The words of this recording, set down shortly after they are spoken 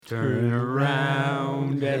Turn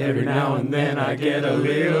around. Every now and then I get a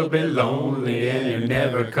little bit lonely and you're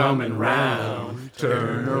never coming round.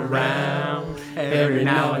 Turn around. Every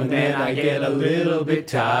now and then I get a little bit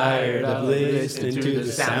tired of listening to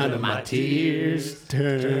the sound of my tears.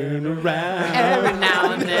 Turn around. Every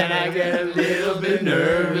now and then I get a little bit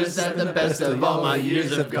nervous that the best of all my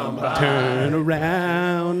years have gone by. Turn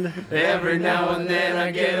around. Every now and then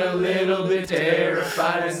I get a little bit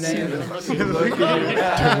terrified and then look in your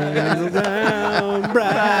eyes. Turn around,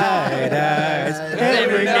 bright eyes.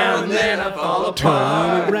 Every now and then I fall apart.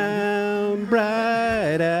 Turn around,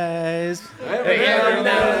 bright eyes. Every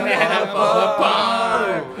now and then I fall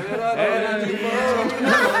apart.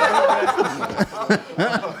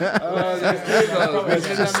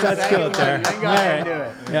 That's good there. All right.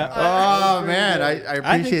 Yeah. Oh man, I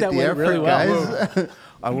appreciate that the went effort, really well. guys.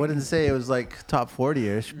 I wouldn't say it was like top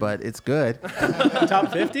 40-ish, but it's good.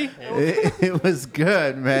 Top 50? It was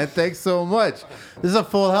good, man. Thanks so much. This is a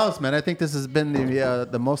full house, man. I think this has been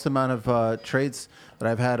the most amount of trades that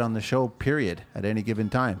I've had on the show, period, at any given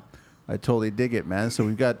time. I totally dig it, man. So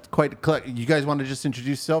we've got quite. You guys want to just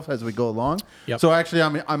introduce yourself as we go along? Yep. So actually,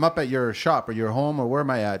 I'm up at your shop or your home, or where am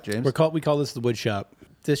I at, James? We call this the wood shop.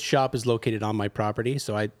 This shop is located on my property,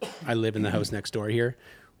 so I live in the house next door here.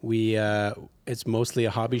 It's mostly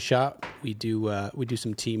a hobby shop. We do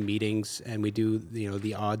some team meetings, and we do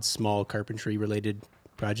the odd small carpentry related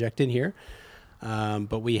project in here.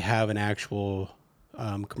 But we have an actual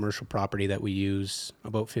commercial property that we use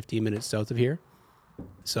about 15 minutes south of here.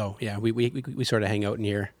 So yeah, we sort of hang out in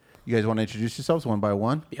here. You guys want to introduce yourselves one by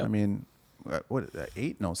one? Yep. I mean, what?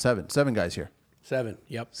 8? No, 7. 7 guys here. 7.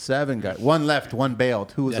 Yep. 7 guys. One left. One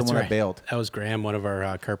bailed. Who was That's the one right. that bailed? That was Graham, one of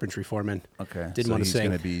our carpentry foremen. Okay. Didn't so want to he's sing.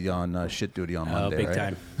 going to be on shit duty on Monday, Big right?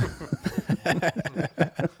 time.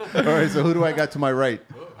 All right. So who do I got to my right?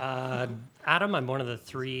 Adam, I'm one of the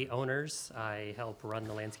 3 owners. I help run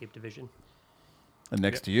the landscape division. And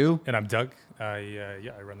next to you, And I'm Doug. I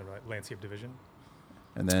run the landscape division.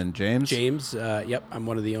 and then James. James, yep, I'm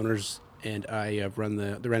one of the owners, and I run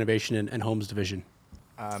the renovation and homes division.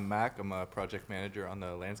 I'm Mac. I'm a project manager on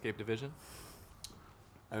the landscape division.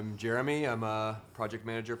 I'm Jeremy. I'm a project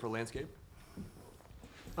manager for landscape.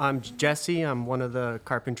 I'm Jesse. I'm one of the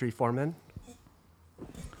carpentry foremen.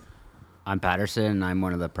 I'm Patterson. I'm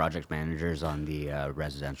one of the project managers on the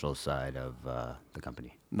residential side of the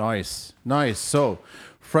company. Nice. So,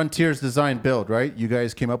 Frontiers Design Build, right? You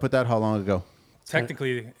guys came up with that how long ago?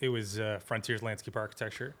 Technically, it was Frontiers Landscape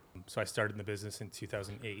Architecture. So I started in the business in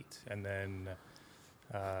 2008, and then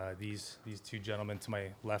these 2 gentlemen to my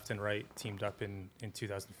left and right teamed up in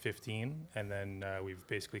 2015, and then we've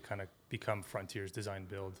basically kind of become Frontiers Design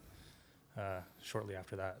Build shortly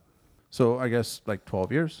after that. So I guess like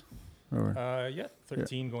 12 years? Or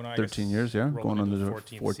 13 going on. 13 years, yeah. Going on to the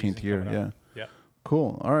 14th year, yeah. Yeah.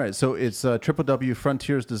 Cool. All right. So it's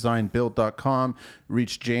www.frontiersdesignbuild.com.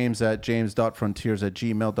 Reach James at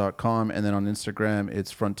james.frontiers@gmail.com. And then on Instagram,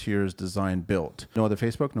 it's Frontiers Design Build. No other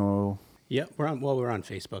Facebook? No. Yeah, we're on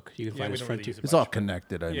Facebook. You can find we us don't really Frontier. use it It's much, all but-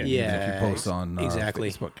 connected. I mean, Yeah, if you post on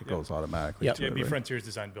exactly. Facebook, it goes automatically. Yep. to Yeah, it, it'd be right? Frontiers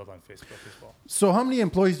Design Build on Facebook as well. So how many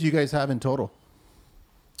employees do you guys have in total?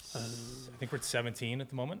 I think we're at 17 at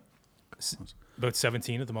the moment. About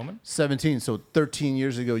 17 at the moment. 17. So 13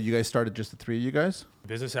 years ago, you guys started just the 3 of you guys?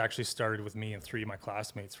 Business actually started with me and 3 of my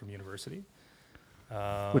classmates from university.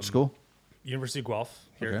 Which school? University of Guelph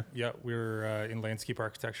here. Okay. Yeah, we were in landscape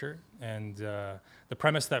architecture. And the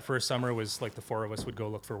premise that first summer was like the 4 of us would go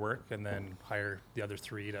look for work and then hire the other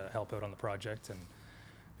 3 to help out on the project. And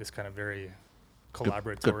this kind of very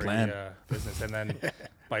collaboratory plan. business. And then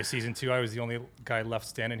by season 2, I was the only guy left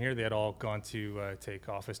standing here. They had all gone to take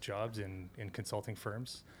office jobs in consulting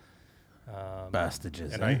firms.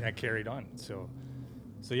 Bastages. And I carried on. So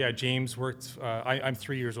yeah, James worked. I'm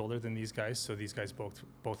 3 years older than these guys, so these guys both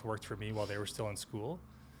worked for me while they were still in school,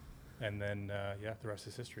 and then the rest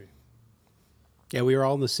is history. Yeah, we were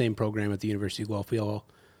all in the same program at the University of Guelph. We all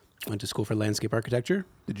went to school for landscape architecture.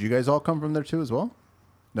 Did you guys all come from there too as well?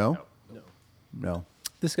 No.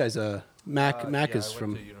 This guy's Mac. Mac I is went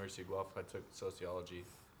from. to University of Guelph. I took sociology,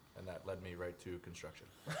 and that led me right to construction.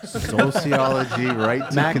 Sociology, right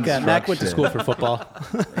to Mac construction. went to school for football.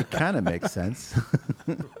 It kind of makes sense.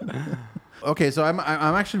 Okay, so I'm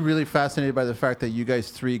actually really fascinated by the fact that you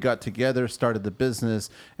guys 3 got together, started the business,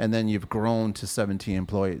 and then you've grown to 17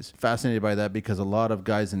 employees. Fascinated by that because a lot of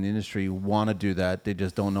guys in the industry want to do that. They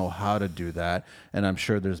just don't know how to do that. And I'm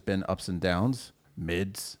sure there's been ups and downs,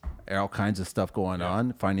 mids, all kinds of stuff going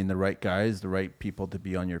on, finding the right guys, the right people to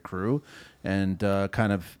be on your crew. And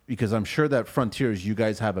kind of, because I'm sure that Frontiers, you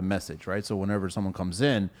guys have a message, right? So whenever someone comes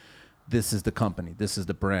in, this is the company, this is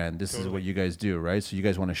the brand, this is what you guys do, right? So you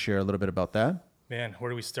guys want to share a little bit about that? Man, where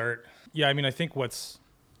do we start? Yeah, I mean, I think what's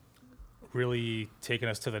really taken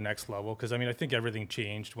us to the next level, because I mean, I think everything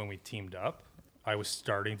changed when we teamed up. I was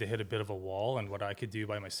starting to hit a bit of a wall on what I could do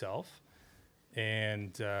by myself.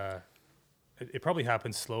 And it probably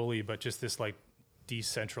happened slowly, but just this like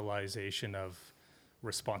decentralization of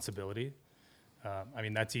responsibility. I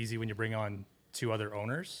mean, that's easy when you bring on 2 other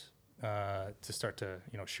owners to start to,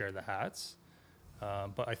 share the hats.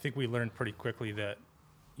 But I think we learned pretty quickly that,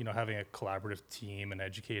 having a collaborative team and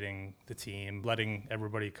educating the team, letting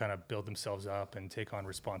everybody kind of build themselves up and take on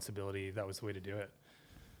responsibility, that was the way to do it.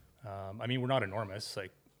 I mean, we're not enormous.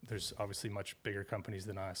 Like, there's obviously much bigger companies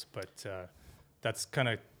than us, but that's kind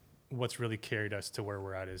of what's really carried us to where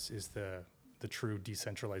we're at is the true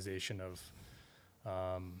decentralization of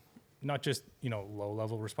not just low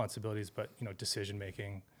level responsibilities, but decision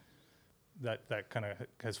making. That kind of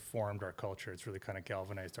has formed our culture. It's really kind of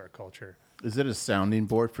galvanized our culture. Is it a sounding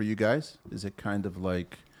board for you guys? Is it kind of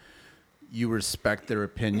like you respect their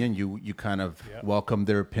opinion, you kind of welcome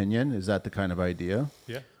their opinion? Is that the kind of idea?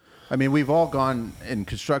 Yeah. I mean, we've all gone in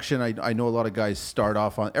construction. I know a lot of guys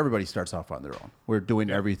everybody starts off on their own. We're doing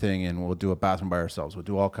everything, and we'll do a bathroom by ourselves. We'll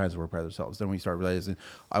do all kinds of work by ourselves. Then we start realizing,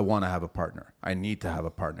 I want to have a partner. I need to have a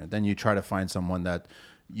partner. Then you try to find someone that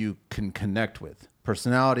you can connect with.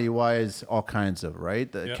 Personality-wise, all kinds of, right?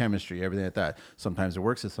 The chemistry, everything like that. Sometimes it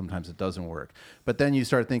works, and sometimes it doesn't work. But then you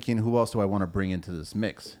start thinking, who else do I want to bring into this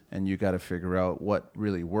mix? And you got to figure out what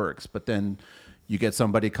really works. But then you get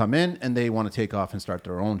somebody come in and they want to take off and start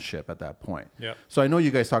their own ship at that point. Yeah. So I know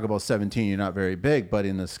you guys talk about 17, you're not very big, but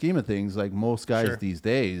in the scheme of things, like most guys these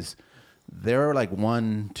days, they're like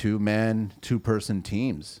 1, 2-man, 2-person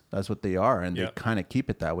teams. That's what they are. And they kind of keep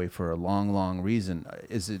it that way for a long, long reason.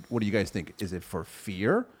 What do you guys think? Is it for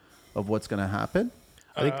fear of what's going to happen?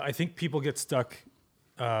 I think people get stuck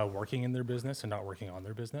working in their business and not working on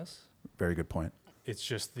their business. Very good point. It's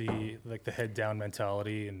just the head down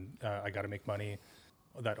mentality and I got to make money,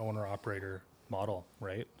 that owner operator model,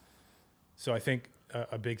 right? So I think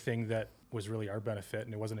a big thing that was really our benefit,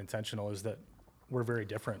 and it wasn't intentional, is that we're very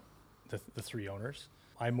different, the 3 owners.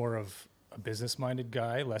 I'm more of a business minded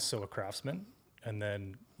guy, less so a craftsman. And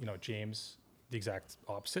then, James, the exact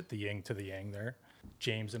opposite, the yin to the yang there.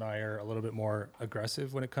 James and I are a little bit more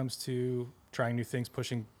aggressive when it comes to trying new things,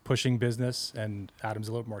 pushing business, and Adam's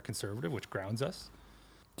a little more conservative, which grounds us.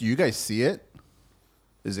 Do you guys see it?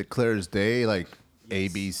 Is it clear as day, like A,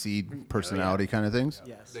 B, C personality kind of things?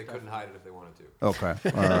 Yes. They couldn't hide it if they wanted to. Okay,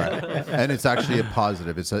 all right. And it's actually a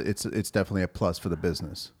positive. It's definitely a plus for the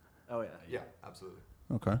business. Oh yeah. Yeah, absolutely.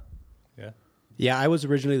 Okay. Yeah. Yeah, I was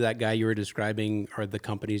originally that guy you were describing, or the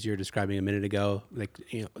companies you were describing a minute ago, like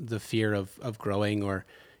the fear of growing, or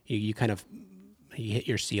you kind of hit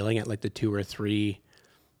your ceiling at like the 2 or 3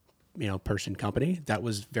 person company. That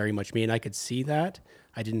was very much me, and I could see that.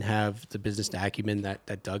 I didn't have the business acumen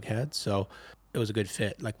that Doug had, so it was a good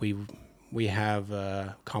fit. Like we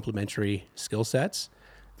have complementary skill sets.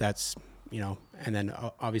 That's and then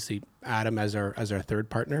obviously Adam as our 3rd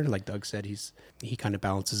partner. Like Doug said, he kind of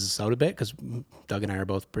balances us out a bit because Doug and I are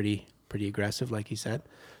both pretty aggressive, like he said.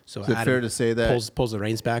 So is it fair to say that pulls the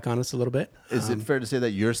reins back on us a little bit? Is it fair to say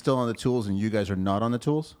that you're still on the tools and you guys are not on the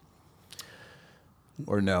tools?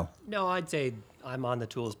 Or no? No, I'd say I'm on the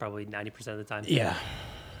tools probably 90% of the time. Yeah.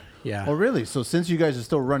 Yeah. Oh, really? So since you guys are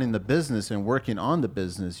still running the business and working on the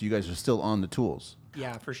business, you guys are still on the tools?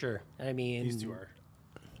 Yeah, for sure. I mean, These 2 are.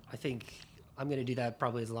 I think I'm going to do that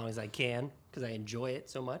probably as long as I can because I enjoy it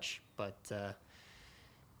so much. But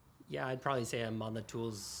yeah, I'd probably say I'm on the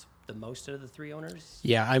tools the most out of the 3 owners.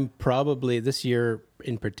 Yeah, I'm probably this year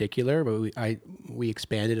in particular, but we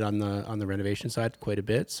expanded on the renovation side quite a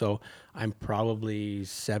bit. So I'm probably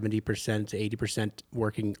 70% to 80%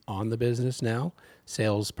 working on the business now,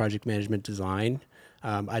 sales, project management, design.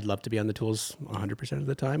 I'd love to be on the tools 100% of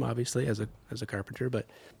the time, obviously, as a carpenter. But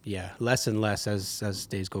yeah, less and less as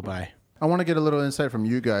days go by. I want to get a little insight from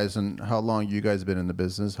you guys and how long you guys have been in the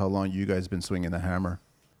business, how long you guys have been swinging the hammer.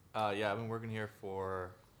 Yeah, I've been working here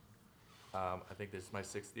for, I think this is my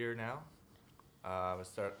 6th year now. I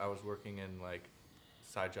was working in like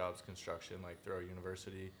side jobs, construction, like throughout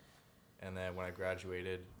university. And then when I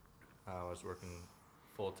graduated, I was working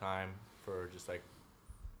full time for just like,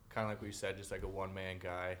 kind of like what you said, just like a 1-man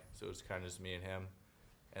guy. So it was kind of just me and him.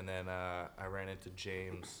 And then I ran into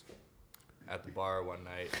James at the bar one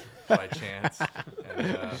night by chance.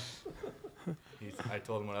 And I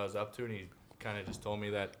told him what I was up to, and he kind of just told me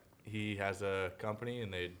that he has a company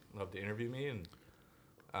and they'd love to interview me. And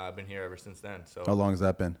I've been here ever since then. So How long has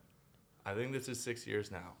that been? I think this is 6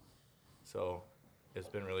 years now. So it's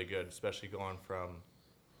been really good, especially going from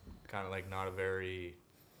kind of like not a very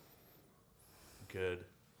good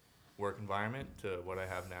work environment to what I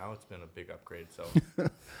have now. It's been a big upgrade. So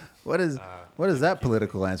What is that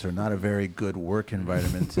political answer? Not a very good work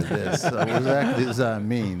environment to this. What exactly does that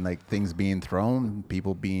mean? Like things being thrown,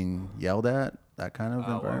 people being yelled at, that kind of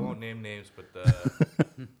well, I environment? won't name names, but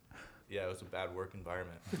yeah, it was a bad work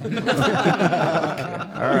environment. All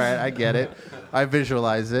right, I get it. I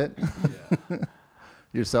visualize it.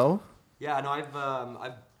 Yourself? Yeah, no, I've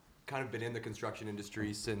kind of been in the construction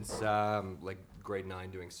industry since like grade 9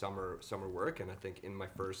 doing summer work, and I think in my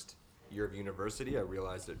first year of university I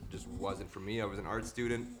realized it just wasn't for me. I was an art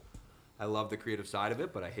student. I loved the creative side of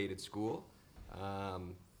it, but I hated school.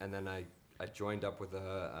 And then I joined up with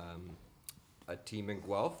a team in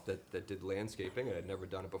Guelph that did landscaping. I had never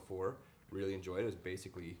done it before. Really enjoyed it. It was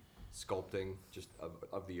basically sculpting just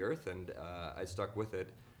of the earth, and I stuck with it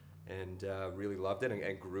and really loved it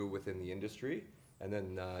and grew within the industry. And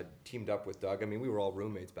then teamed up with Doug. I mean, we were all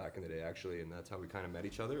roommates back in the day, actually, and that's how we kind of met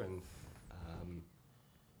each other. And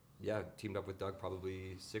yeah, teamed up with Doug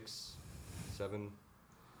probably 7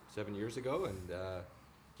 years ago, and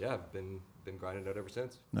yeah, been grinding it out ever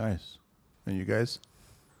since. Nice. And you guys?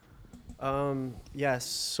 Yeah,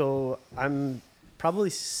 so I'm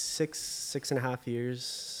probably six and a half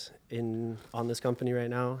years on this company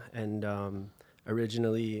right now. And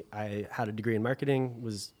originally I had a degree in marketing,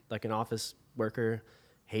 was like an office worker,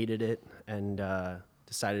 hated it, and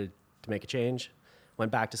decided to make a change.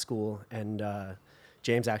 Went back to school, and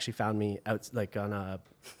James actually found me out like on a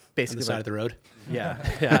basically On the side of the road. Yeah.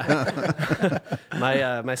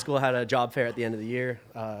 My school had a job fair at the end of the year.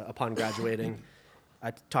 Upon graduating,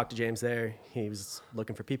 I talked to James there. He was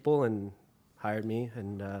looking for people and hired me,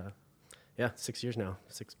 and yeah, 6 years now,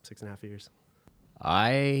 six and a half years.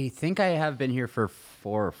 I think I have been here for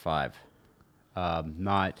 4 or 5.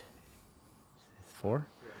 Not 4?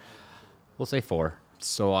 We'll say 4.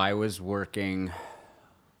 So I was working,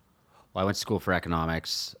 well, I went to school for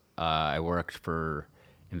economics. I worked for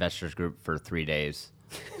Investors Group for 3 days.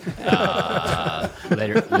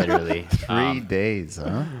 Literally. 3 days,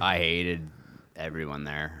 huh? I hated everyone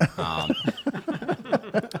there.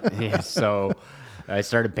 Yeah, so I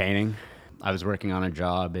started painting. I was working on a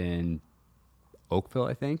job in Oakville,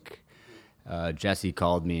 I think. Jesse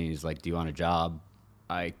called me. He's like, "Do you want a job?"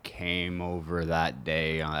 I came over that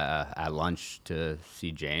day at lunch to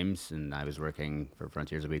see James, and I was working for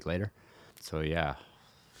Frontiers a week later. So yeah,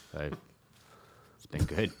 it's been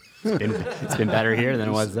good. It's been better here than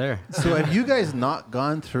it was there. So have you guys not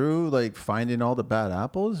gone through like finding all the bad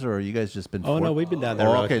apples, or you guys just been? Oh, no, we've been down that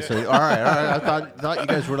road. Okay, so all right. I thought you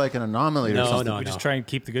guys were like an anomaly or No, something. no, We just try and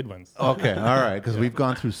keep the good ones. Okay, all right, because we've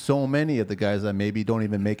gone through so many of the guys that maybe don't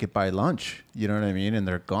even make it by lunch. You know what I mean? And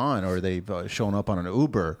they're gone, or they've shown up on an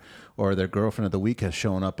Uber, or their girlfriend of the week has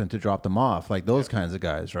shown up and to drop them off, like those kinds of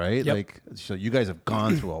guys, right? Yep. Like, so you guys have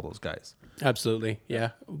gone through all those guys. Absolutely.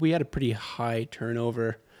 Yeah. We had a pretty high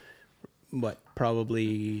turnover.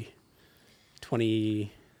 Probably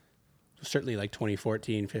certainly like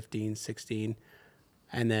 2014, 15, 16.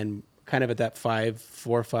 And then kind of at that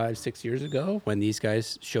 4, 5, 6 years ago when these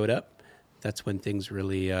guys showed up, that's when things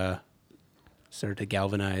really started to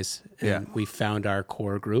galvanize. And Yeah. we found our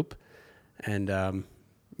core group. And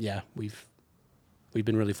yeah, we've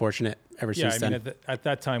been really fortunate ever Yeah, since I mean, then. at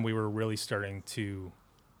that time, we were really starting to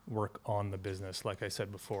work on the business, like I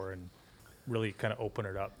said before, and really kind of open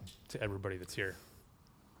it up to everybody that's here.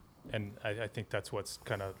 And I think that's what's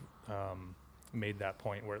kind of made that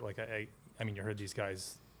point where, like, I mean, you heard these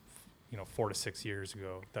guys, 4 to 6 years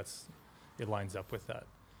ago. It lines up with that,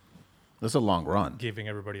 That's a long run. giving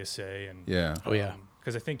everybody a say. And Yeah. Oh, yeah.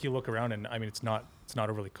 because I think you look around, and I mean, it's not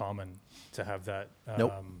overly common to have that.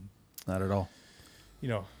 Nope. Not at all.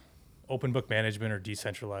 Open book management or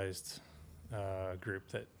decentralized group,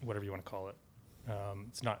 that whatever you want to call it.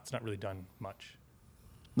 It's not really done much.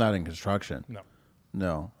 Not in construction. No.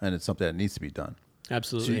 No, and it's something that needs to be done. So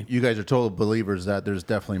Absolutely. you guys are total believers that there's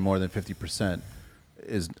definitely more than 50%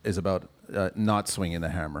 is about not swinging the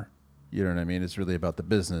hammer. You know what I mean? It's really about the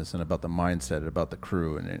business and about the mindset, about the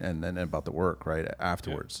crew, and about the work, right?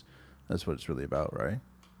 Afterwards. That's what it's really about, right?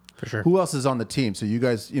 For sure. Who else is on the team? So you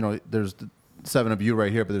guys, there's 7 of you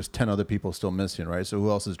right here, but there's 10 other people still missing, right? So who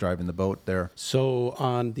else is driving the boat there? So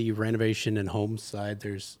on the renovation and home side,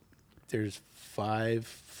 there's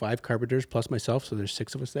five carpenters plus myself, so there's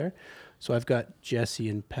 6 of us there. So I've got Jesse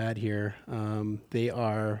and Pat here. They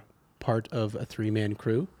are part of a 3-man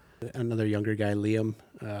crew. Another younger guy, Liam,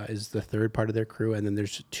 is the 3rd part of their crew, and then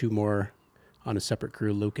there's 2 more on a separate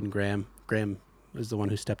crew, Luke and Graham. Graham was the one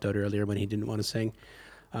who stepped out earlier when he didn't want to sing.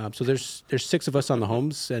 So there's 6 of us on the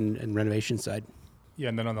homes and renovation side. Yeah,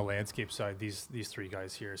 and then on the landscape side, these 3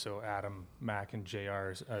 guys here, so Adam, Mac, and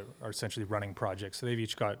JR are essentially running projects. So they've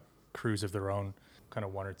each got crews of their own, kind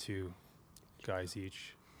of 1 or 2 guys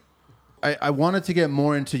each. I wanted to get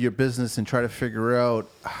more into your business and try to figure out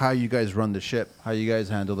how you guys run the ship, how you guys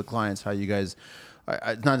handle the clients, how you guys,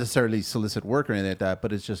 not necessarily solicit work or anything like that,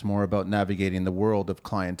 but it's just more about navigating the world of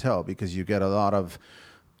clientele, because you get a lot of,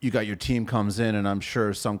 you got your team comes in, and I'm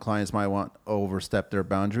sure some clients might want to overstep their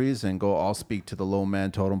boundaries and go, I'll speak to the low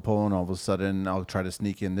man totem pole, and all of a sudden I'll try to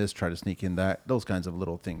sneak in this, try to sneak in that, those kinds of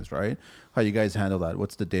little things, right? How you guys handle that?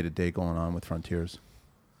 What's the day-to-day going on with Frontiers?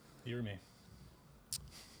 You or me?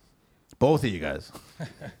 Both of you guys.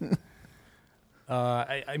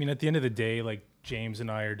 I mean, at the end of the day, like James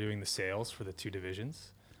and I are doing the sales for the 2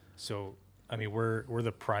 divisions. So, I mean, we're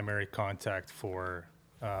the primary contact for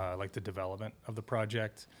like the development of the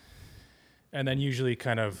project. And then usually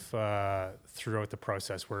kind of throughout the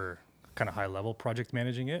process, we're kind of high level project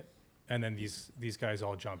managing it. And then these guys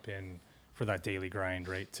all jump in for that daily grind,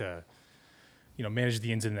 right? To, you know, manage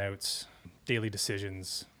the ins and outs, daily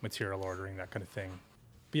decisions, material ordering, that kind of thing.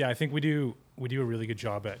 But yeah, I think we do a really good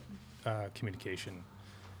job at communication.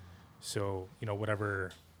 So, you know,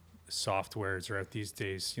 whatever softwares are out these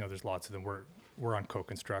days, you know, there's lots of them. We're on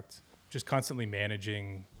CoConstruct, just constantly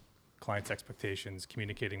managing clients' expectations,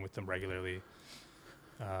 communicating with them regularly,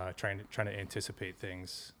 trying to anticipate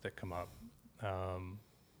things that come up,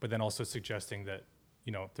 but then also suggesting that,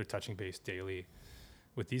 you know, they're touching base daily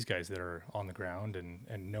with these guys that are on the ground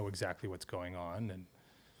and know exactly what's going on. And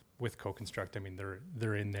with CoConstruct, I mean,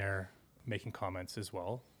 they're in there making comments as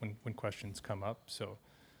well when questions come up. So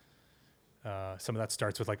some of that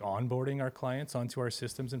starts with like onboarding our clients onto our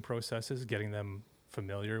systems and processes, getting them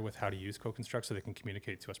familiar with how to use CoConstruct so they can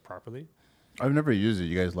communicate to us properly. I've never used it.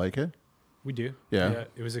 You guys like it? We do. Yeah.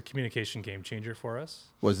 It was a communication game changer for us.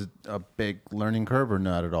 Was it a big learning curve or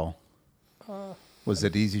not at all? Was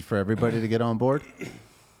it easy for everybody to get on board?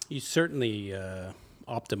 You certainly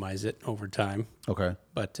optimize it over time, Okay.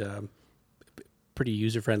 but pretty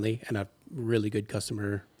user friendly and a really good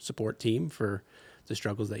customer support team for the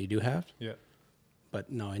struggles that you do have. Yeah.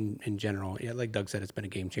 But no, in general, yeah, like Doug said, it's been a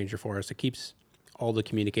game changer for us. It keeps all the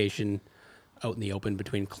communication out in the open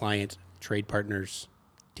between client, trade partners,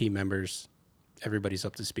 team members. Everybody's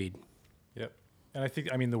up to speed. Yep. And I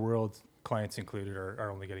think, I mean, the world, clients included,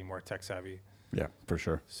 are only getting more tech savvy. Yeah, for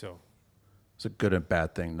sure. So, It's a good and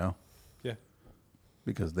bad thing, no? yeah.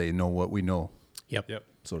 Because they know what we know, Yep. Yep.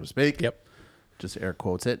 so to speak. Yep. Just air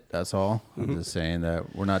quotes it. That's all. I'm just saying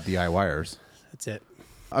that we're not DIYers. That's it.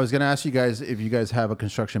 I was going to ask you guys if you guys have a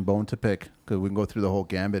construction bone to pick, because we can go through the whole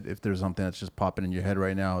gambit. If there's something that's just popping in your head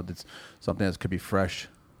right now, that's something that could be fresh.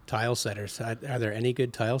 Tile setters. Are there any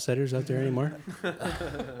good tile setters out there anymore?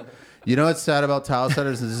 You know what's sad about tile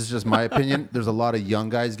setters, and this is just my opinion, there's a lot of young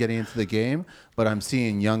guys getting into the game, but I'm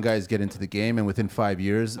seeing young guys get into the game, and within 5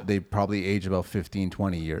 years, they probably age about 15,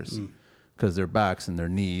 20 years. Because their backs and their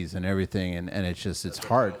knees and everything, and it's just, it's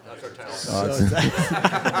hard.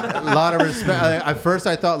 A lot of respect. At first,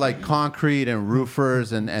 I thought like concrete and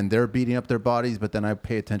roofers, and they're beating up their bodies, but then I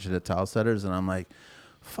pay attention to tile setters, and I'm like,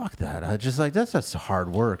 fuck that. I just like, that's just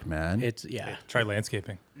hard work, man. It's, yeah. Try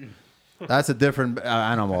landscaping. That's a different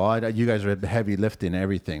animal. You guys are heavy lifting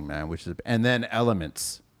everything, man, which is, and then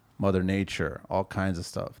elements, Mother Nature, all kinds of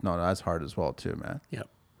stuff. No, that's hard as well, too, man. Yep.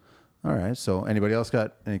 All right. So, anybody else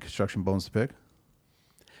got any construction bones to pick?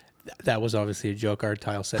 That was obviously a joke. Our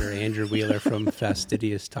tile setter, Andrew Wheeler from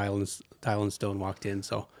Fastidious Tile and Stone, walked in,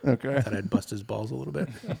 so Okay. I thought I'd bust his balls a little bit.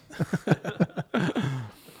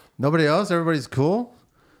 Nobody else? Everybody's cool?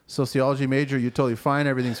 Sociology major, you totally fine?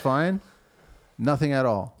 Everything's fine? Nothing at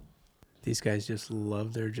all. These guys just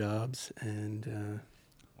love their jobs and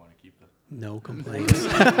Want to keep them. no complaints.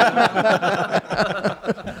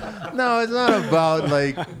 No, it's not about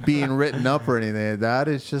like being written up or anything like that.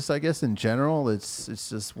 It's just, I guess, in general, it's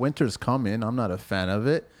just winter's coming. I'm not a fan of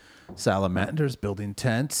it. Salamanders building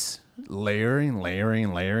tents, layering,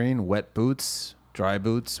 wet boots, dry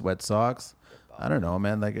boots, wet socks. I don't know,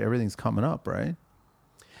 man. Like everything's coming up, right?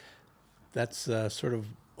 That's sort of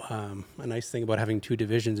a nice thing about having 2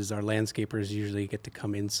 divisions is our landscapers usually get to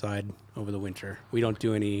come inside over the winter. We don't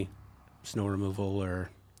do any snow removal or,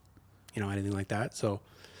 anything like that. So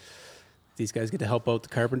these guys get to help out the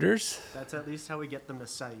carpenters. That's at least how we get them to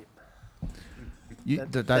site.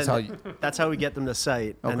 That's how we get them to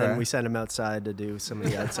site, and then Okay. we send them outside to do some of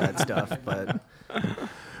the outside stuff. But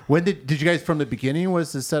When did you guys from the beginning,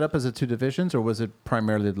 was it set up as a 2 divisions, or was it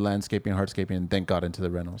primarily the landscaping, hardscaping, and then got into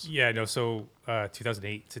the rentals? Yeah, no, so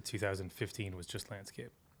 2008 to 2015 was just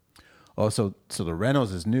landscape. Oh, so the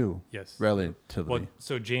Renos is new. Yes. Relatively. Well,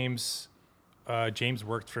 so James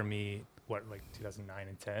worked for me, what, like 2009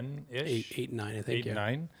 and 10-ish? 8 and 9, I think. 8 yeah. and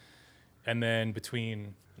 9. And then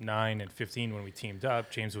between 9 and 15, when we teamed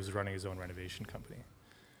up, James was running his own renovation company.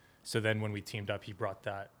 So then when we teamed up, he brought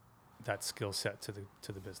that skill set to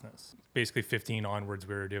the business. Basically 15 onwards,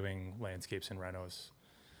 we were doing landscapes and renos.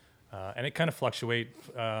 And it kind of fluctuate.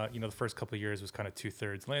 The first couple of years was kind of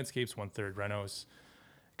 2/3 landscapes, 1/3 renos.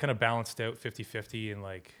 Kind of balanced out 50-50 in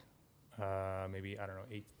like maybe, I don't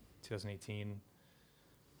know, 2018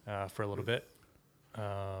 for a little bit.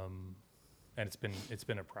 And it's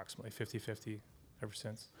been approximately 50-50 ever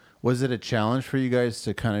since. Was it a challenge for you guys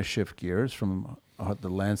to kind of shift gears from the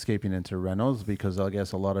landscaping into rentals? Because I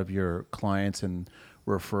guess a lot of your clients and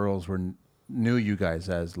referrals knew you guys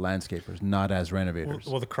as landscapers, not as renovators.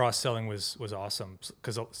 Well, the cross-selling was awesome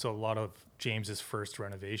because a lot of James's first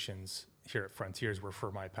renovations here at Frontiers were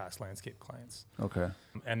for my past landscape clients. Okay.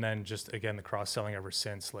 And then just, again, the cross-selling ever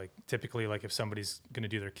since, like typically like if somebody's going to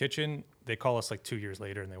do their kitchen, they call us like 2 years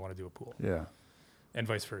later and they want to do a pool, Yeah. and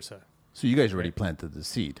vice versa. So you guys already planted the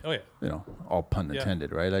seed. Oh, yeah. You know, all pun Yeah.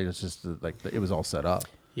 intended, right? Like it's just it was all set up.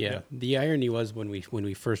 Yeah. Yeah. The irony was when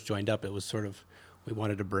we first joined up, it was sort of, we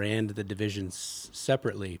wanted to brand the divisions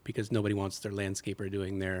separately because nobody wants their landscaper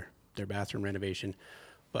doing their bathroom renovation.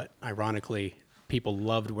 But ironically, people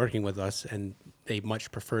loved working with us and they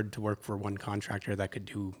much preferred to work for one contractor that could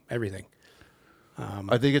do everything.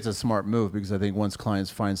 I think it's a smart move because I think once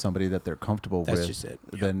clients find somebody that they're comfortable That's with, just it.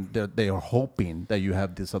 then they are hoping that you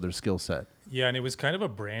have this other skill set. Yeah, and it was kind of a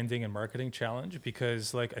branding and marketing challenge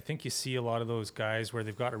because, like, I think you see a lot of those guys where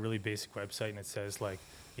they've got a really basic website and it says, like,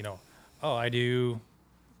 oh, I do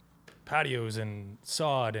patios and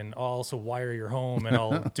sod, and I'll also wire your home, and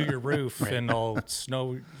I'll do your roof, and I'll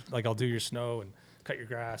do your snow and cut your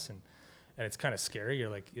grass, and it's kind of scary. You're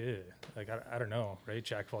like, ew. Like, I don't know, right?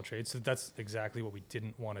 Jack of all trades. So that's exactly what we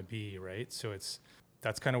didn't want to be, right? So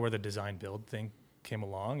that's kind of where the design build thing came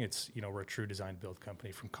along. It's, we're a true design build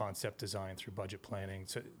company from concept design through budget planning.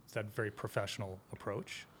 So it's that very professional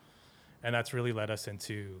approach. And that's really led us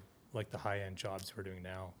into like the high end jobs we're doing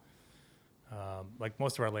now. Like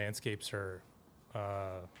most of our landscapes are,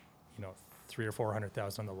 300,000 or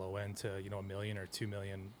 400,000 on the low end to, $1 million or 2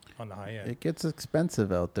 million on the high end. It gets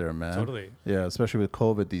expensive out there, man. Totally. Yeah, especially with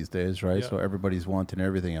COVID these days, right? Yeah. So everybody's wanting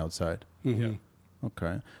everything outside. Mm-hmm. Yeah.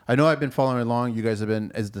 Okay. I know I've been following along. You guys have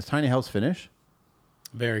been, is the tiny house finished?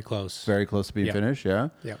 Very close. Very close to being Yeah. finished, yeah?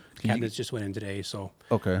 Yeah. Can you- Cabinets just went in today, so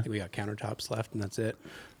Okay. I think we got countertops left and that's it.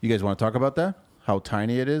 You guys want to talk about that? How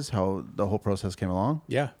tiny it is? How the whole process came along?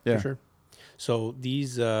 Yeah, Yeah. for sure. So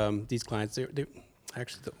these clients, they're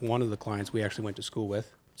actually one of the clients we actually went to school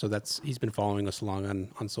with. So he's been following us along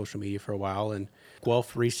on social media for a while. And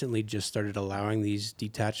Guelph recently just started allowing these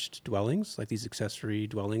detached dwellings, like these accessory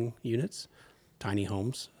dwelling units, tiny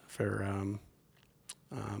homes for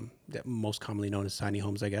that most commonly known as tiny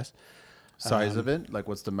homes, I guess. Size of it? Like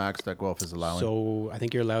what's the max that Guelph is allowing? So I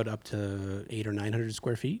think you're allowed up to 800 or 900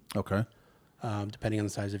 square feet. Okay. Depending on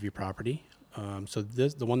the size of your property. So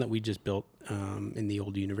the one that we just built in the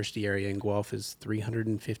old university area in Guelph is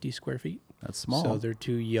 350 square feet. That's small. So they're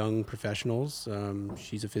two young professionals.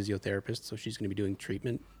 She's a physiotherapist, so she's going to be doing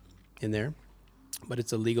treatment in there. But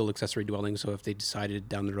it's a legal accessory dwelling, so if they decided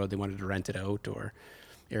down the road they wanted to rent it out or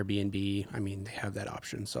Airbnb, I mean, they have that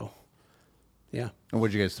option. So, yeah. And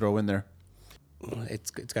what'd you guys throw in there?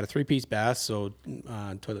 It's got a 3-piece bath, so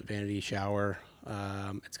toilet, vanity, shower.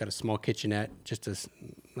 It's got a small kitchenette, just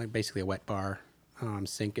basically a wet bar,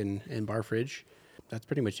 sink and bar fridge. That's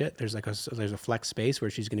pretty much it. There's a flex space where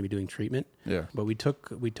she's going to be doing treatment. Yeah. But we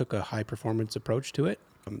took a high performance approach to it.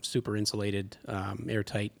 Super insulated,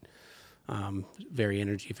 airtight, very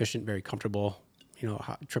energy efficient, very comfortable.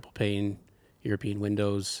 Triple pane European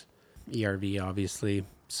windows, ERV obviously,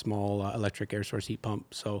 small electric air source heat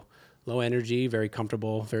pump. So low energy, very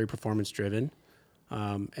comfortable, very performance driven.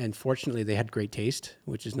 And fortunately, they had great taste,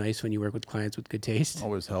 which is nice when you work with clients with good taste.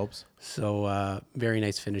 Always helps. So very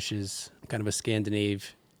nice finishes, kind of a Scandinave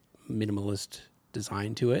minimalist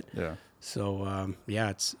design to it. Yeah. So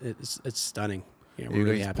it's stunning. Yeah, we're You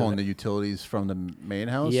really guys happy pulling with the utilities from the main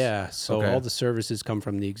house? it. Yeah. So Okay. all the services come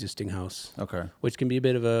from the existing house. Okay. Which can be a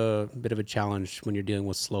bit of a challenge when you're dealing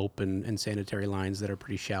with slope and sanitary lines that are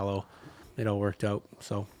pretty shallow. It all worked out.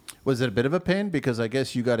 So. Was it a bit of a pain? Because I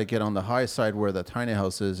guess you got to get on the high side where the tiny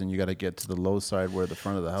house is, and you got to get to the low side where the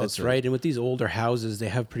front of the house is. That's right. And with these older houses, they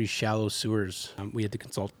have pretty shallow sewers. We had to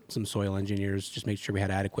consult some soil engineers, just make sure we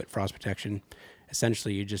had adequate frost protection.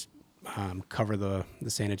 Essentially, you just cover the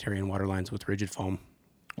sanitary and water lines with rigid foam.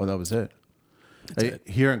 Well, that was it.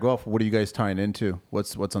 Here in Guelph, what are you guys tying into?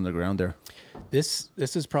 What's on the ground there? This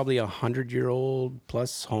is probably 100-year-old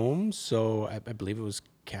plus home, so I believe it was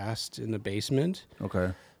cast in the basement.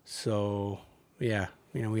 Okay. So yeah,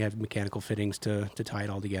 we have mechanical fittings to tie it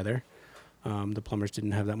all together. The plumbers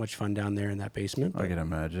didn't have that much fun down there in that basement. I but can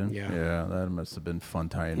imagine. Yeah. Yeah, that must have been fun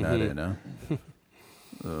tying that in,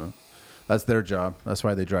 huh? That's their job. That's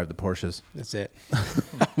why they drive the Porsches. That's it.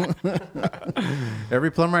 Every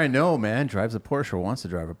plumber I know, man, drives a Porsche or wants to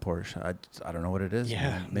drive a Porsche. I don't know what it is. Yeah,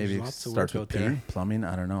 man. Maybe there's it lots of starts work with out P, there. plumbing.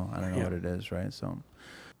 I don't know. I don't know Yeah. what it is, right? So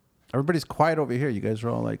everybody's quiet over here. You guys are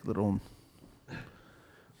all like little.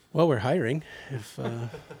 Well, we're hiring. If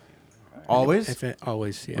Always?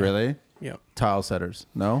 always, yeah. Really? Yeah. Tile setters?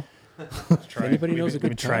 No. Anybody knows a We've been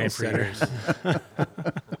good trying tile for setter. years.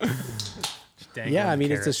 Just dangling Yeah, I the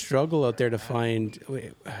mean, it's a carrot. struggle out there to find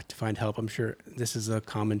help. I'm sure this is a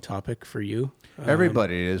common topic for you.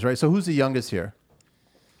 Everybody is, right? So who's the youngest here?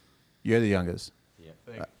 You're the youngest.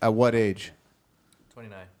 Think At what age?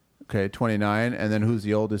 29. Okay, 29. And then who's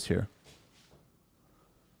the oldest here?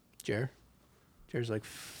 Jer's like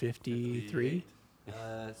 53.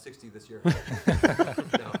 60 this year. No,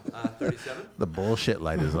 37. The bullshit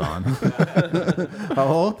light is on. How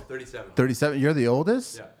old? 37. 37. You're the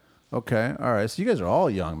oldest? Yeah. Okay. All right. So you guys are all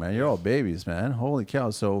young, man. You're all babies, man. Holy cow.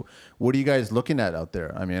 So what are you guys looking at out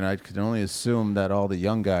there? I mean, I can only assume that all the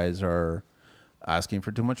young guys are asking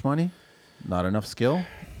for too much money, not enough skill.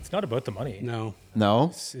 It's not about the money. No.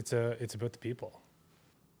 No? It's about the people.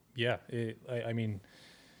 Yeah, I mean,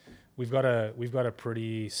 we've got a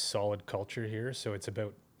pretty solid culture here, so it's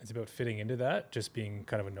about fitting into that, just being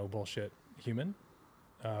kind of a no bullshit human,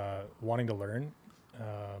 wanting to learn.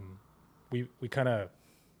 We kind of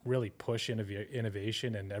really push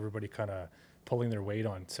innovation, and everybody kind of pulling their weight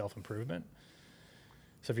on self improvement.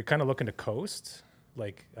 So if you're kind of looking to coast,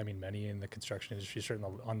 like I mean, many in the construction industry,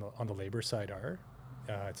 certainly on the labor side are,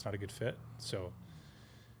 it's not a good fit. So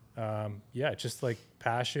yeah, just like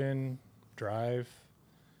passion, drive,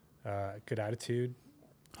 good attitude,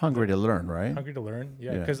 Hungry to learn, right? hungry to learn.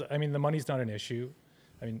 Yeah, Yeah. because I mean, the money's not an issue.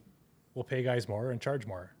 I mean, we'll pay guys more and charge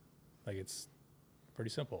more. Like it's pretty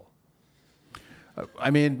simple.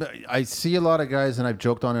 I mean, I see a lot of guys, and I've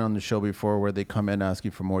joked on it on the show before, where they come in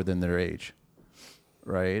asking for more than their age,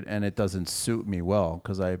 right? And it doesn't suit me well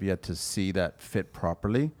because I have yet to see that fit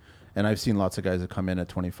properly. And I've seen lots of guys that come in at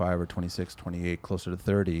 25 or 26, 28, closer to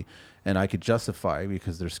 30, and I could justify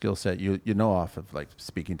because their skill set, you know, off of like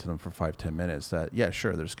speaking to them for 5-10 minutes that, yeah,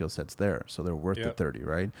 sure, their skill set's there. So they're worth the Yep. 30,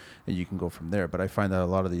 right? And you can go from there. But I find that a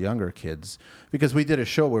lot of the younger kids, because we did a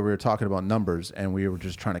show where we were talking about numbers and we were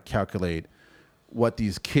just trying to calculate what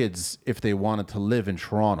these kids, if they wanted to live in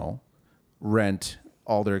Toronto, rent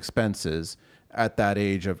all their expenses at that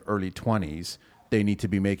age of early 20s, they need to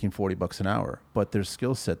be making $40 an hour, but their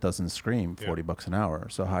skill set doesn't scream $40 an hour.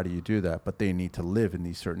 So how do you do that? But they need to live in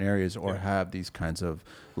these certain areas or have these kinds of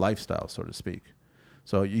lifestyles, so to speak.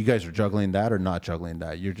 So you guys are juggling that or not juggling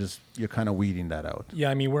that? You're kind of weeding that out Yeah,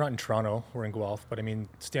 I mean, we're not in Toronto, we're in Guelph, but I mean,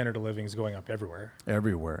 standard of living is going up everywhere.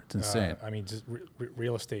 everywhere. It's insane. I mean, just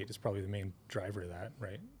real estate is probably the main driver of that,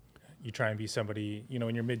 right? You try and be somebody, you know,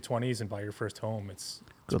 in your mid 20s and buy your first home. It's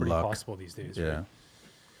Good pretty luck. possible these days. Yeah. Right?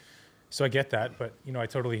 So I get that, but you know, I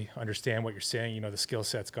totally understand what you're saying. You know, the skill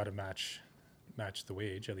set's got to match the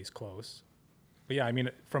wage, at least close. But yeah, I mean,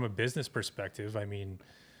 from a business perspective, I mean,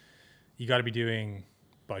 you got to be doing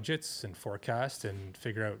budgets and forecast and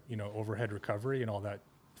figure out, you know, overhead recovery and all that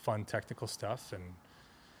fun technical stuff.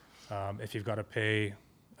 And if you've got to pay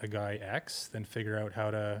a guy X, then figure out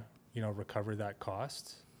how to, you know, recover that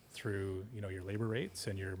cost through, you know, your labor rates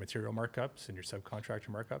and your material markups and your subcontractor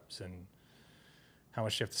markups and how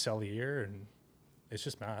much you have to sell a year. And it's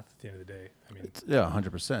just math at the end of the day. I mean, Yeah,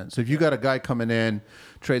 100%. So if you got a guy coming in,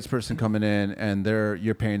 tradesperson coming in, and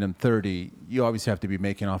you're paying them 30, you obviously have to be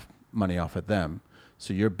making money off of them.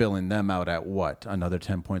 So you're billing them out at what? Another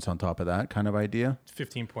 10 points on top of that kind of idea?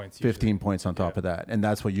 15 points. Usually. 15 points on top Yeah. of that. And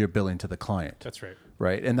that's what you're billing to the client. That's right.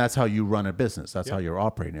 Right. And that's how you run a business. That's how Yep. you're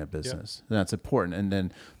operating a business. And that's important. And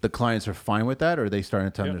then the clients are fine with that, or are they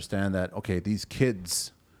starting to Yep. understand that, okay, these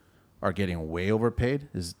kids are getting way overpaid?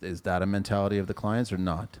 Is that a mentality of the clients or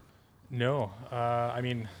not? No, I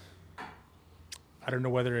mean, I don't know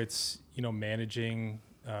whether it's, you know, managing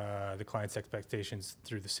the client's expectations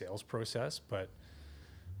through the sales process, but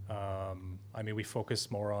I mean, we focus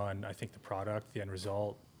more on, I think, the product, the end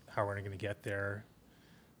result, how we're going to get there,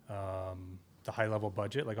 the high level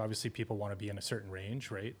budget. Like obviously people want to be in a certain range,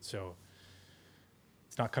 right? So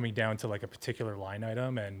it's not coming down to like a particular line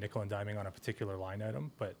item and nickel and diming on a particular line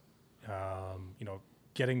item, but you know,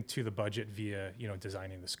 getting to the budget via, you know,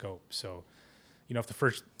 designing the scope. So you know, if the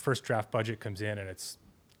first draft budget comes in and it's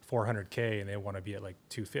 $400K and they want to be at like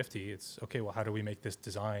 250, it's okay. Well, how do we make this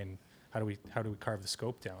design? How do we carve the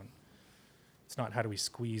scope down? It's not how do we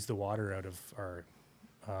squeeze the water out of our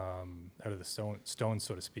out of the stones,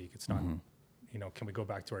 so to speak. It's not, you know, can we go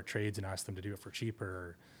back to our trades and ask them to do it for cheaper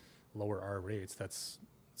or lower our rates? It's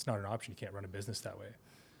not an option. You can't run a business that way.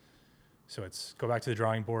 So it's go back to the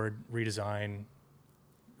drawing board, redesign,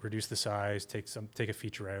 reduce the size, take a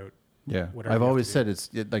feature out. Yeah, whatever I've you have always to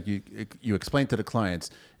said like you explain to the clients,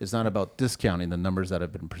 it's not about discounting the numbers that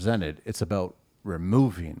have been presented. It's about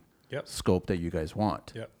removing Yep. scope that you guys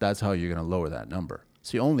want. Yep. That's how you're going to lower that number. It's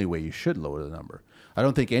the only way you should lower the number. I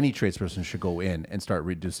don't think any tradesperson should go in and start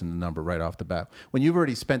reducing the number right off the bat when you've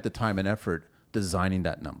already spent the time and effort designing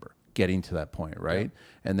that number, getting to that point, right?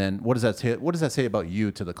 And then what does that say? What does that say about you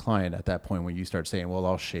to the client at that point when you start saying, well,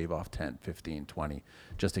 I'll shave off 10, 15, 20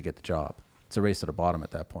 just to get the job? It's a race to the bottom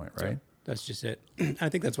at that point, right? That's just it. I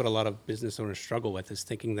think that's what a lot of business owners struggle with, is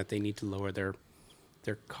thinking that they need to lower their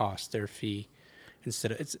cost, their fee,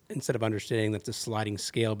 instead of understanding that it's a sliding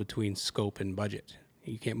scale between scope and budget.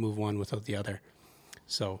 You can't move one without the other.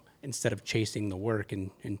 So instead of chasing the work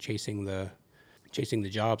and chasing the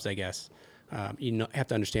jobs, I guess, you have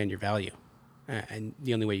to understand your value. And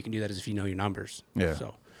the only way you can do that is if you know your numbers. Yeah.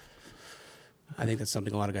 So I think that's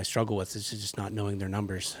something a lot of guys struggle with, is just not knowing their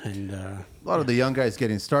numbers. And A lot of the young guys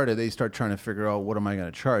getting started, they start trying to figure out, what am I going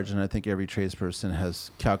to charge? And I think every tradesperson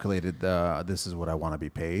has calculated, this is what I want to be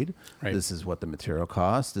paid. Right. This is what the material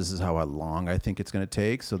costs. This is how long I think it's going to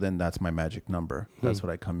take. So then that's my magic number. That's what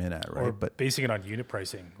I come in at, right? Or But basing it on unit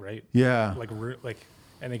pricing, right? yeah,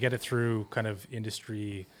 And they get it through kind of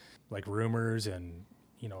industry, like rumors and,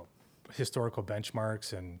 you know, historical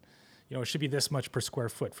benchmarks, and, you know, it should be this much per square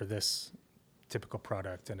foot for this typical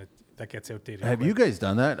product, and that gets outdated. have you guys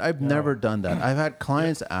done that? I've never done that. I've had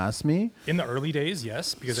clients ask me. In the early days,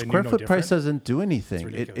 yes, because I knew Square no foot different. price doesn't do anything.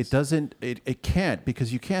 It's It ridiculous. doesn't. It can't,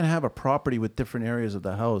 because you can't have a property with different areas of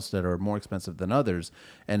the house that are more expensive than others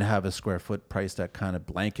and have a square foot price that kind of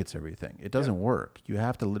blankets everything. It doesn't work. You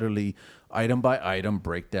have to literally item by item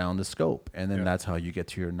break down the scope, and then that's how you get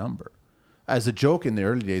to your number. As a joke in the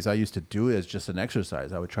early days, I used to do it as just an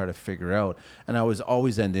exercise. I would try to figure out, and I was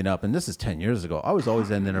always ending up, and this is 10 years ago, I was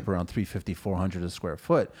always ending up around 350, 400 a square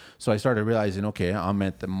foot. So I started realizing, okay, I'm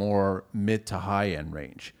at the more mid to high end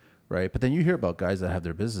range, right? But then you hear about guys that have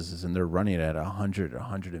their businesses and they're running at 100,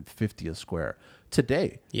 150 a square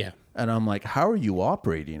today. yeah. And I'm like, how are you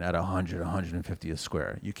operating at 100, 150 a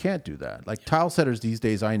square? You can't do that. Like tile setters these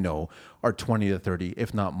days, I know, are 20 to 30,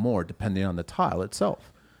 if not more, depending on the tile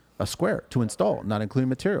itself. A square to install, not including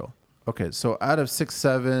material. Okay, so out of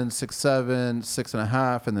 6.7, 6.7,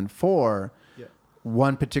 6.5, and then 4,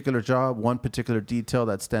 one particular job, one particular detail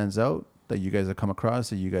that stands out that you guys have come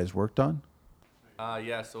across that you guys worked on?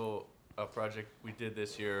 Yeah, so a project we did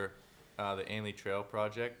this year, the Ainley Trail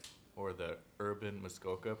project, or the Urban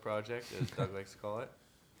Muskoka project, as Doug likes to call it.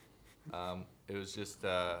 It was just,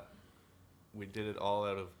 we did it all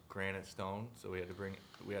out of granite stone. So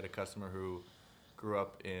we had a customer who grew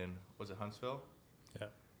up in, was it Huntsville? Yeah.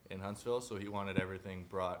 In Huntsville, so he wanted everything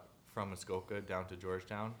brought from Muskoka down to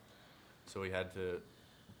Georgetown. So we had to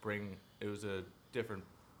it was a different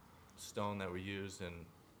stone that we used, and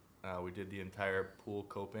we did the entire pool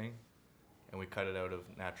coping, and we cut it out of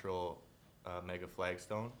natural mega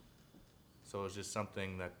flagstone. So it was just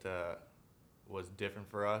something that was different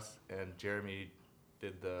for us, and Jeremy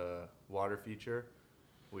did the water feature,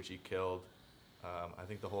 which he killed. I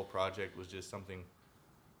think the whole project was just something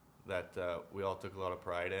that we all took a lot of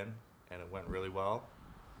pride in, and it went really well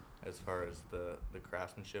as far as the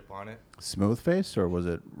craftsmanship on it. Smooth face, or was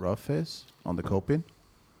it rough face on the coping?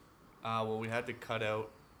 Well, we had to cut out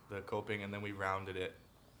the coping, and then we rounded it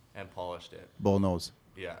and polished it. Bull nose.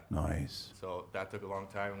 Yeah. Nice. So that took a long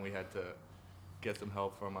time, and we had to get some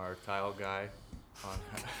help from our tile guy on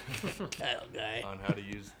on how to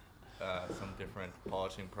use some different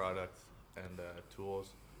polishing products and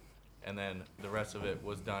tools. And then the rest of it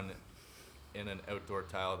was done in an outdoor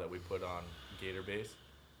tile that we put on Gator Base.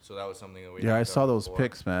 So that was something that we Yeah, had I saw done those before.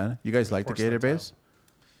 pics, man. You guys like the Porcelain Gator tile. base?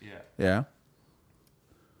 Yeah. Yeah.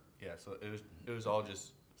 Yeah, so it was all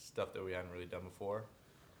just stuff that we hadn't really done before,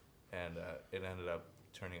 and it ended up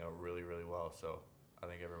turning out really, really well. So I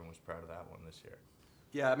think everyone was proud of that one this year.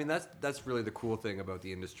 Yeah, I mean that's really the cool thing about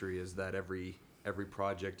the industry, is that every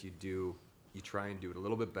project you do, you try and do it a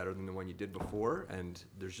little bit better than the one you did before, and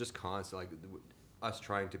there's just constant, like us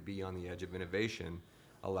trying to be on the edge of innovation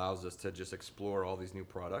allows us to just explore all these new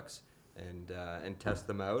products and test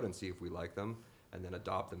them out and see if we like them, and then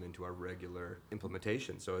adopt them into our regular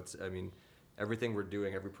implementation. So it's, I mean, everything we're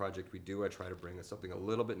doing, every project we do, I try to bring something a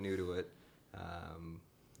little bit new to it.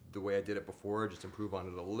 The way I did it before, just improve on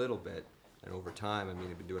it a little bit. And over time, I mean,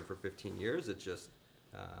 I've been doing it for 15 years. It's just,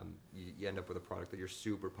 you end up with a product that you're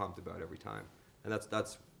super pumped about every time. And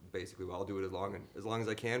that's basically what I'll do it as long as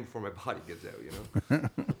I can before my body gives out, you know?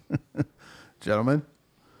 Gentlemen?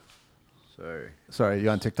 Sorry, you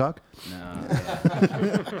on TikTok? No.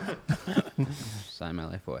 Sign my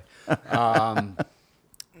life away.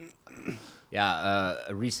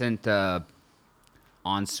 A recent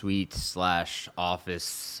ensuite /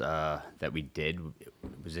 office that we did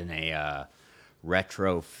was in a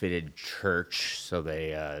retrofitted church. So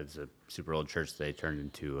it's a super old church they turned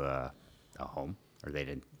into a home, or they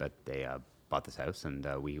didn't, but they bought this house, and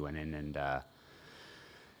we went in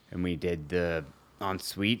and we did the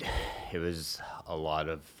ensuite. It was a lot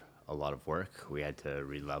of work. We had to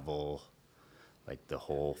re-level like the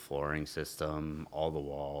whole flooring system, all the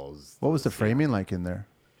walls. What was the framing like in there?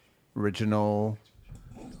 Original,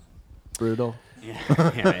 brutal,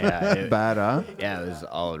 bad, huh? Yeah, it was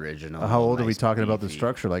all original. How old are we nice, talking about the beefy.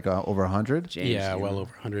 structure? Like over 100? James, Yeah, you well know?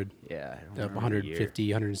 over 100. Yeah, I don't remember the year. 150,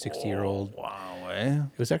 160-year-old. Wow, eh?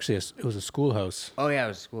 It was actually it was a schoolhouse. Oh yeah, it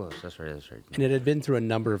was school. That's right. And it had been through a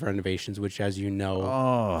number of renovations, which, as you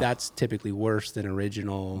know, that's typically worse than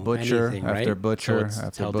original Butcher anything, after right? butcher So it's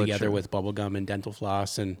after held butcher. together with bubble gum and dental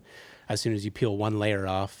floss, and as soon as you peel one layer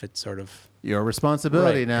off, it's sort of Your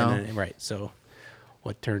responsibility right, now. and then- right. So,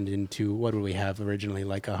 what turned into what did we have originally?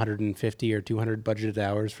 Like 150 or 200 budgeted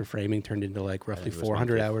hours for framing turned into like roughly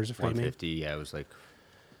 400 hours of framing. 150. Yeah, it was like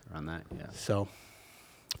around that. Yeah. So,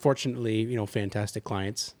 fortunately, fantastic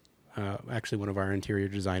clients. Actually, one of our interior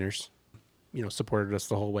designers, supported us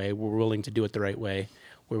the whole way. We're willing to do it the right way.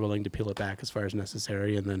 We're willing to peel it back as far as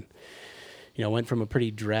necessary, and then, went from a pretty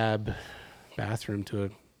drab bathroom to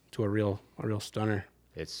a real stunner.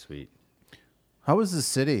 It's sweet. How is the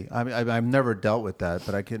city? I mean, I've never dealt with that,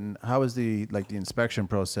 but how is the inspection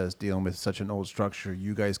process dealing with such an old structure?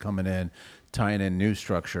 You guys coming in, tying in new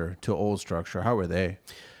structure to old structure. How are they?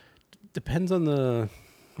 Depends on the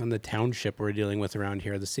township we're dealing with around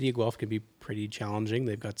here. The city of Guelph can be pretty challenging.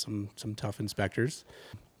 They've got some tough inspectors,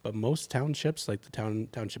 but most townships, like the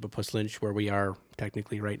township of Puss Lynch, where we are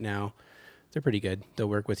technically right now, they're pretty good. They'll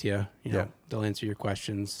work with you. Yeah. They'll answer your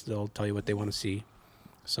questions. They'll tell you what they want to see.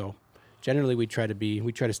 So generally, we try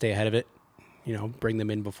to stay ahead of it. Bring them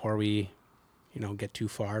in before we, get too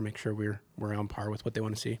far. Make sure we're on par with what they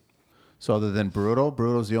want to see. So other than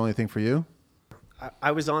brutal's the only thing for you?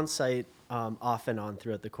 I was on site off and on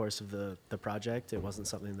throughout the course of the project. It wasn't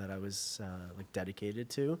something that I was dedicated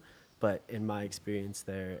to, but in my experience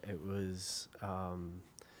there, it was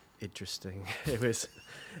interesting. It was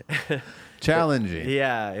challenging.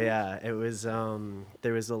 Yeah. It was.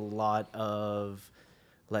 There was a lot of,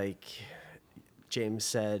 like James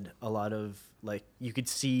said, a lot of you could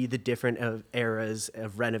see the different eras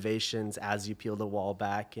of renovations as you peel the wall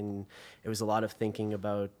back, and it was a lot of thinking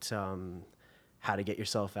about how to get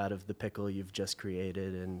yourself out of the pickle you've just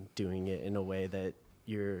created and doing it in a way that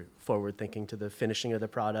you're forward thinking to the finishing of the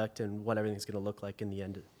product and what everything's going to look like in the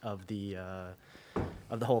end of the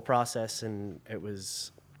whole process. And it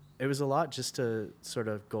was a lot just to sort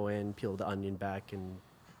of go in, peel the onion back, and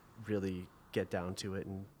really get down to it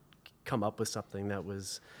and come up with something that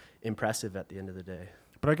was impressive at the end of the day.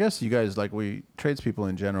 But I guess you guys, we tradespeople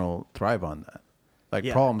in general, thrive on that.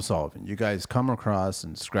 Yeah. Problem solving. You guys come across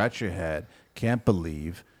and scratch your head, can't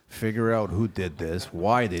believe, figure out who did this,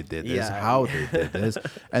 why they did this, Yeah. how they did this,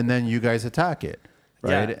 and then you guys attack it,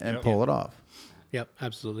 right? Yeah. And pull it off. Yep,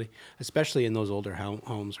 absolutely. Especially in those older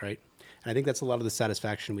homes, right? And I think that's a lot of the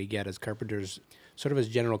satisfaction we get as carpenters, sort of as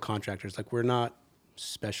general contractors. We're not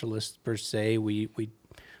specialists per se. We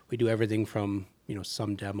do everything from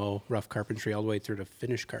some demo, rough carpentry, all the way through to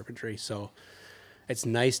finished carpentry. So it's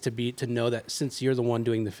nice to know that since you're the one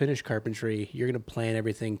doing the finished carpentry, you're going to plan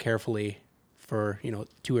everything carefully for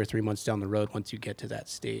 2 or 3 months down the road once you get to that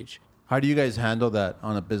stage. How do you guys handle that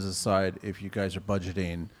on a business side if you guys are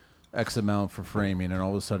budgeting X amount for framing and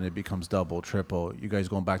all of a sudden it becomes double, triple? You guys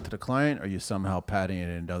going back to the client, or are you somehow padding it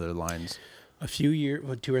into other lines? A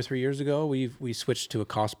few 2 or 3 years ago, we switched to a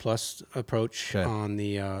cost plus approach Okay. on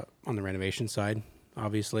the renovation side.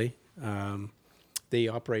 Obviously, they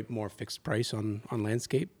operate more fixed price on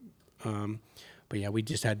landscape, but yeah, we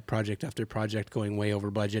just had project after project going way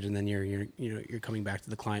over budget, and then you're coming back to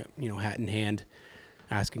the client, hat in hand,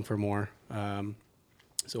 asking for more.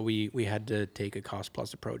 So we had to take a cost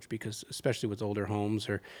plus approach because, especially with older homes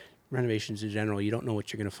or renovations in general, you don't know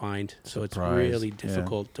what you're going to find. So it's Surprise, really yeah.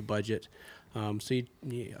 difficult to budget. So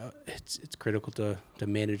it's critical to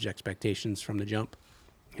manage expectations from the jump.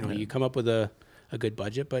 You know, you come up with a good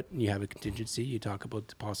budget, but you have a contingency. You talk about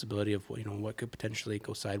the possibility of, you know, what could potentially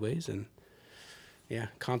go sideways, and yeah,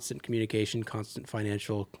 constant communication, constant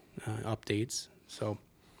financial updates. So,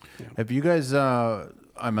 Have you guys,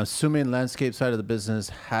 I'm assuming landscape side of the business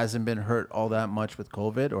hasn't been hurt all that much with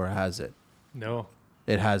COVID, or has it? No,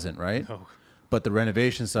 It hasn't, right? no. But the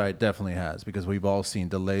renovation side definitely has, because we've all seen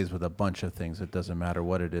delays with a bunch of things. It doesn't matter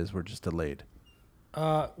what it is, we're just delayed.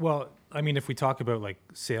 Well, I mean, if we talk about like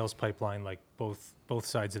sales pipeline, like both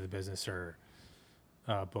sides of the business are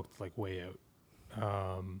booked like way out.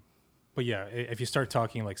 But yeah, if you start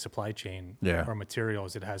talking like supply chain Yeah. or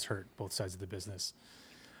materials, it has hurt both sides of the business.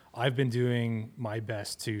 I've been doing my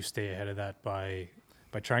best to stay ahead of that by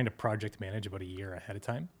trying to project manage about a year ahead of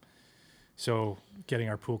time. So getting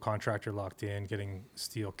our pool contractor locked in, getting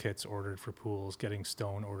steel kits ordered for pools, getting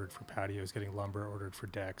stone ordered for patios, getting lumber ordered for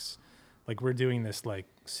decks. Like we're doing this like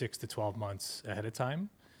 6 to 12 months ahead of time.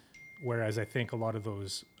 Whereas I think a lot of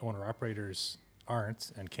those owner operators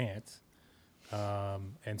aren't and can't.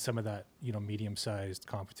 And some of that, you know, medium-sized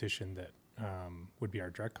competition that would be our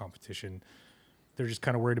direct competition, they're just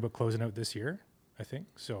kind of worried about closing out this year, I think.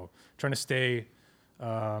 So trying to stay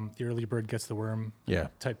the early bird gets the worm Yeah.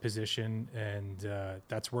 type position, and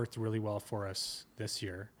that's worked really well for us this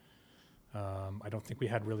year. I don't think we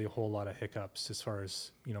had really a whole lot of hiccups as far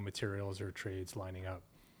as, you know, materials or trades lining up,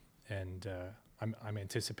 and I'm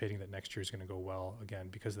anticipating that next year is going to go well again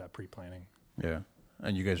because of that pre-planning. Yeah.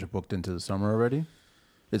 And you guys are booked into the summer already?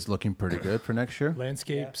 It's looking pretty good for next year?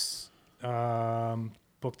 Landscapes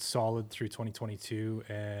booked solid through 2022,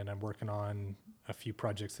 and I'm working on a few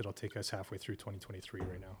projects that'll take us halfway through 2023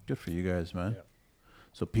 right now. Good for you guys, man. Yeah.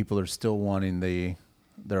 So people are still wanting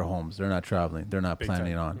their homes. They're not traveling. They're not Big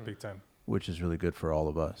planning time. on, Big time. which is really good for all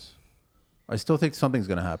of us. I still think something's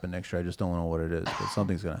going to happen next year. I just don't know what it is, but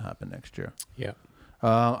something's going to happen next year. yeah.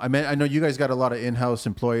 I know you guys got a lot of in-house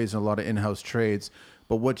employees and a lot of in-house trades,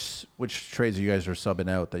 but which trades you guys are subbing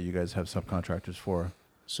out that you guys have subcontractors for?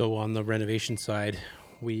 So on the renovation side,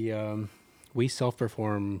 we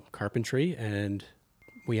self-perform carpentry, and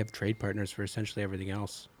we have trade partners for essentially everything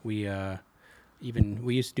else. We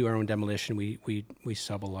used to do our own demolition. We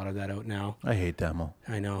sub a lot of that out now. I hate demo.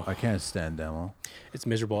 I know I can't stand demo. it's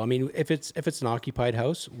miserable. I mean, if it's an occupied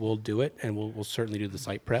house, we'll do it, and we'll certainly do the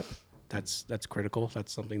site prep. That's critical.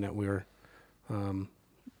 That's something that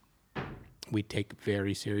we take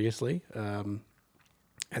very seriously. And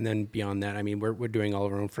then beyond that, I mean, we're doing all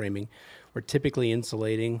of our own framing. We're typically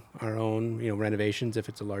insulating our own, you know, renovations. If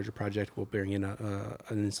it's a larger project, we'll bring in an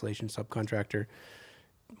insulation subcontractor.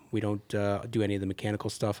 We don't do any of the mechanical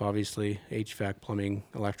stuff, obviously. HVAC, plumbing,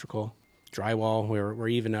 electrical, drywall. We're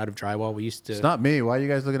even out of drywall. We used to. It's not me. Why are you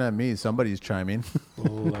guys looking at me? Somebody's chiming.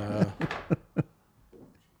 Well, it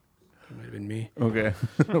might have been me. Okay,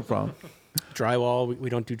 no problem. Drywall. We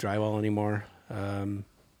don't do drywall anymore.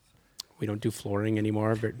 We don't do flooring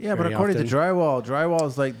anymore. Yeah, but according to drywall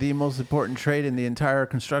is like the most important trade in the entire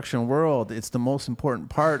construction world. It's the most important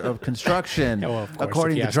part of construction, Yeah, well, of course,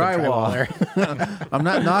 according if to you ask a drywall. I'm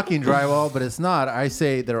not knocking drywall, but it's not. I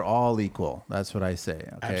say they're all equal. That's what I say.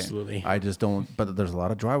 Okay? Absolutely. I just don't. But there's a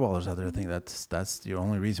lot of drywallers out there that think that's the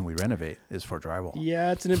only reason we renovate is for drywall.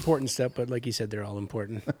 Yeah, it's an important step, but like you said, they're all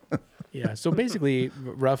important. Yeah. So basically,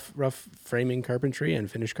 rough framing carpentry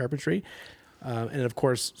and finished carpentry. And of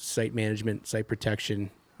course, site management, site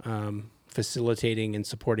protection, facilitating and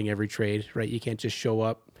supporting every trade, right? You can't just show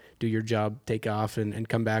up, do your job, take off, and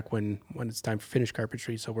come back when it's time for finished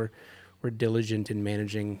carpentry. So we're diligent in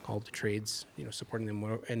managing all the trades, you know, supporting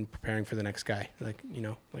them and preparing for the next guy. Like, you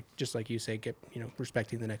know, like just like you say,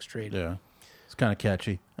 respecting the next trade. Yeah, it's kind of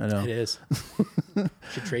catchy. I know. It is.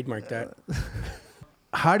 Should trademark that.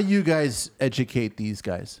 How do you guys educate these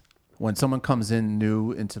guys? When someone comes in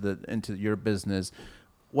new into your business,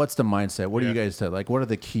 what's the mindset? What do you guys say? Like, what are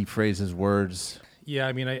the key phrases, words? Yeah,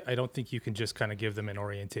 I mean, I don't think you can just kind of give them an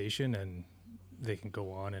orientation and they can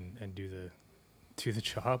go on and do the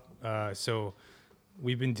job. So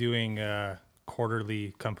we've been doing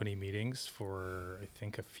quarterly company meetings for, I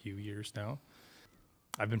think, a few years now.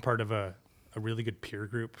 I've been part of a really good peer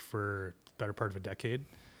group for the better part of a decade.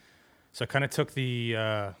 So I kind of took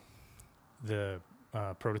the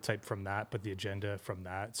prototype from that, but the agenda from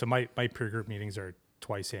that. So my peer group meetings are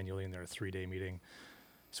twice annually, and they're a 3-day meeting.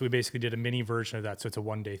 So we basically did a mini version of that. So it's a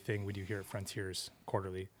 1-day thing we do here at Frontiers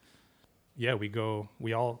quarterly. Yeah, we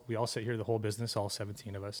all sit here, the whole business, all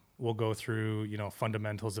 17 of us. We'll go through, you know,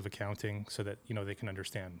 fundamentals of accounting so that, you know, they can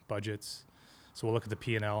understand budgets. So we'll look at the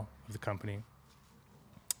P&L of the company.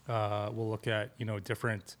 We'll look at, you know,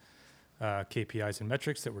 different KPIs and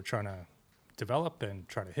metrics that we're trying to develop and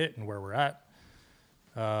try to hit and where we're at.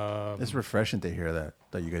 It's refreshing to hear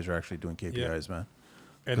that you guys are actually doing KPIs, man.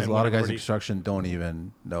 And Because then a lot when of guys in everybody- construction don't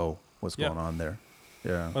even know what's Yeah. going on there.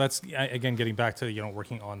 Yeah. Well, that's again getting back to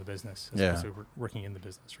working on the business as Yeah. opposed to working in the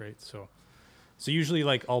business, right? So usually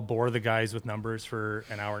like I'll bore the guys with numbers for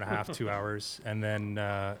an hour and a half, 2 hours, and then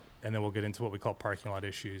we'll get into what we call parking lot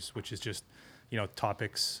issues, which is just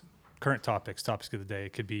topics, current topics of the day.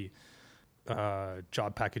 It could be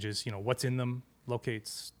job packages, what's in them,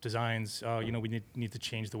 locates, designs. We need to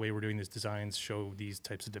change the way we're doing these designs, show these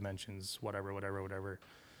types of dimensions, whatever.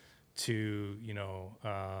 To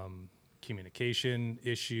communication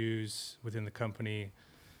issues within the company.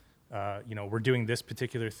 We're doing this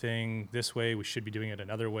particular thing this way. We should be doing it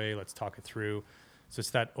another way. Let's talk it through. So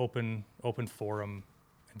it's that open forum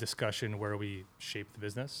discussion where we shape the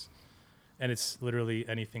business, and it's literally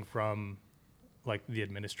anything from like the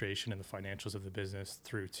administration and the financials of the business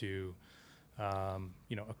through to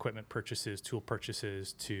equipment purchases, tool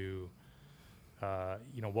purchases, to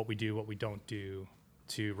what we do, what we don't do,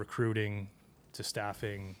 to recruiting, to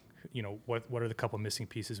staffing. What are the couple missing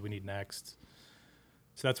pieces we need next?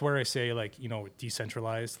 So that's where I say,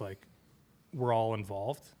 decentralized, we're all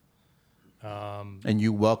involved. And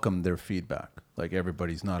you welcome their feedback. Like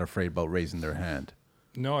everybody's not afraid about raising their hand.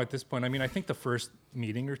 No, at this point, I think the first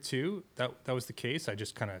meeting or two, that was the case. I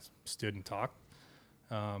just kind of stood and talked.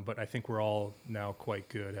 But I think we're all now quite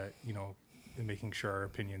good at, in making sure our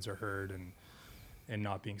opinions are heard and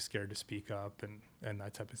not being scared to speak up and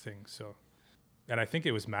that type of thing. So, and I think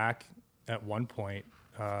it was Mac at one point,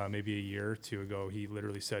 maybe a year or two ago, he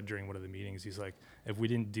literally said during one of the meetings, he's like, if we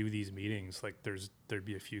didn't do these meetings, there'd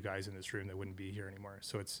be a few guys in this room that wouldn't be here anymore.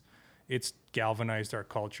 So it's galvanized our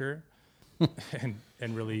culture and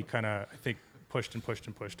really kind of, I think, pushed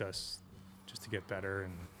us just to get better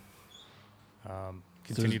and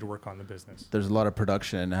continue to work on the business. There's a lot of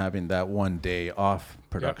production in having that one day off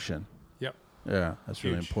production. Yep. Yeah, that's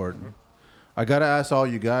really Huge. important. Mhm. I got to ask all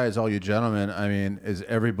you guys, all you gentlemen, is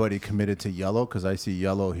everybody committed to yellow? Because I see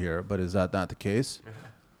yellow here, but is that not the case?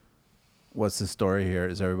 What's the story here?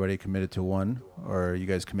 Is everybody committed to one, or are you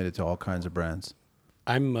guys committed to all kinds of brands?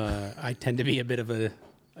 I tend to be a bit of a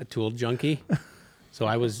tool junkie. So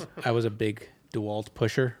I was a big DeWalt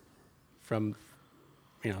pusher from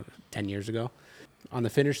 10 years ago. On the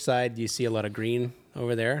finish side, you see a lot of green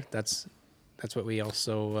over there. That's what we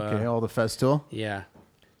also Okay, all the Festool? yeah.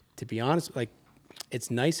 To be honest,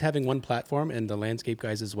 it's nice having one platform, and the landscape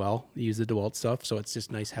guys as well use the DeWalt stuff. So it's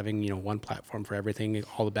just nice having one platform for everything.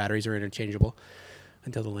 All the batteries are interchangeable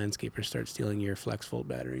until the landscapers start stealing your FlexFold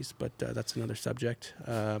batteries. But that's another subject.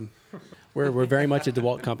 We're very much a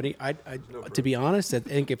DeWalt company. To be honest, I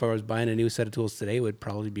think if I was buying a new set of tools today, it would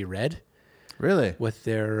probably be red Really? with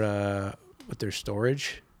their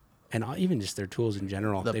storage. And even just their tools in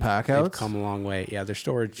general. The they've pack-outs? come a long way. Yeah, their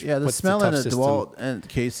storage. Yeah, the puts smell in tough a system. DeWalt and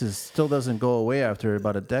cases still doesn't go away after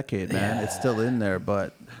about a decade, man. It's still in there,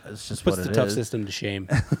 but it's just Puts what the it tough is. system to shame,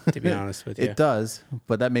 to be honest with you. It does,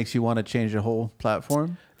 but that makes you want to change the whole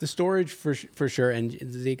platform. The storage for sure, and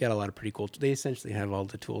they got a lot of pretty cool. They essentially have all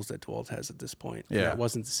the tools that DeWalt has at this point. Yeah.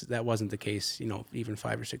 that wasn't the case, even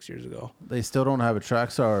 5 or 6 years ago. They still don't have a track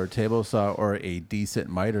saw or a table saw or a decent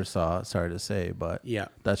miter saw. Sorry to say, but Yeah.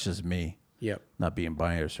 that's just me. Yep. Not being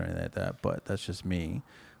biased or anything like that, but that's just me.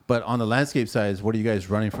 But on the landscape side, what are you guys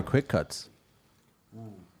running for quick cuts? We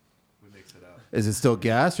mix it up. Is it still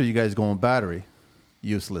gas, or are you guys going battery?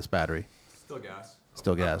 Useless battery. Still gas.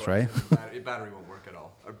 Still gas, right? Battery won't work at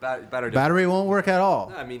all. Or battery. Battery won't work at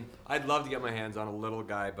all. I mean, I'd love to get my hands on a little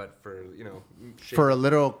guy, but for For a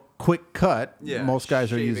little quick cut, yeah, most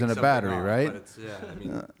guys are shaving using a something battery, off, right? But it's, I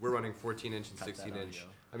mean, we're running 14-inch and 16-inch.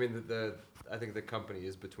 I mean, I think the company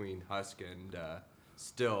is between Husk and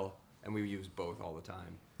Still, and we use both all the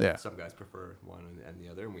time. Yeah. Some guys prefer one and the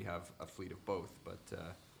other, and we have a fleet of both. But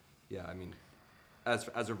yeah, I mean, as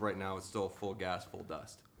of right now, it's still full gas, full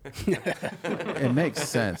dust. It makes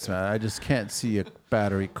sense, man. I just can't see a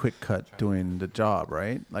battery quick cut doing the job,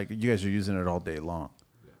 right? Like you guys are using it all day long.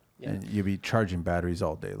 And you'll be charging batteries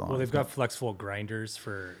all day long. Well, they've got FlexFold grinders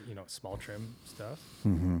for small trim stuff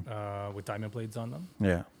with diamond blades on them.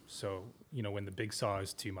 Yeah. So when the big saw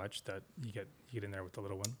is too much, that you get in there with the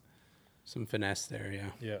little one. Some finesse there, yeah.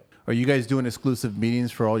 Yeah. Are you guys doing exclusive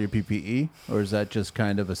meetings for all your PPE, or is that just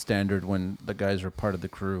kind of a standard when the guys are part of the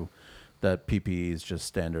crew? That PPE is just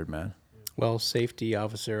standard, man. Well, safety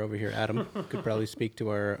officer over here, Adam, could probably speak to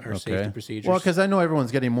our safety procedures. Well, because I know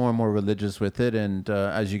everyone's getting more and more religious with it, and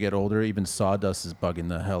as you get older, even sawdust is bugging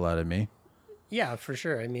the hell out of me. Yeah, for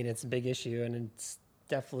sure. I mean, it's a big issue, and it's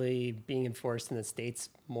definitely being enforced in the States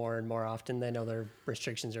more and more often. I know their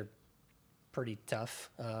restrictions are pretty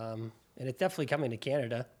tough. and it's definitely coming to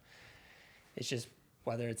Canada. It's just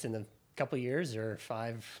whether it's in a couple years or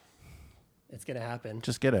 5, it's gonna happen.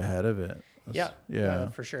 Just get ahead of it. Yeah,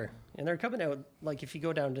 for sure. And they're coming out, like if you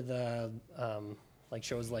go down to the like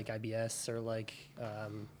shows like IBS or like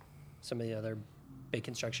some of the other big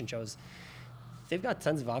construction shows, they've got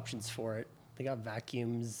tons of options for it. They got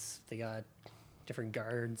vacuums, they got different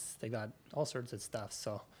guards, they got all sorts of stuff.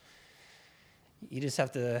 So you just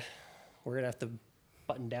have to, we're gonna have to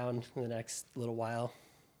button down in the next little while.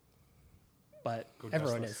 But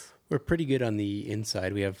everyone is. We're pretty good on the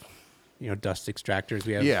inside. We have, dust extractors.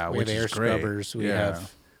 We have, we which have air is great. scrubbers. We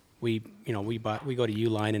have, we go to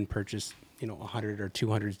Uline and purchase, 100 or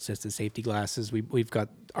 200 sets of safety glasses. We've got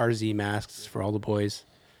RZ masks for all the boys.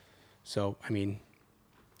 So, I mean,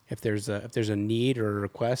 if there's a need or a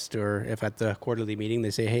request, or if at the quarterly meeting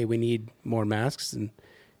they say, hey, we need more masks, and,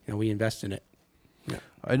 we invest in it. Yeah.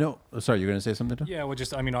 I know. Sorry, you're going to say something, Tom? Yeah, well,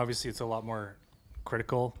 obviously it's a lot more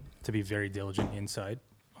critical to be very diligent inside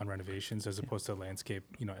on renovations as opposed to landscape.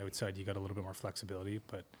 Outside you got a little bit more flexibility,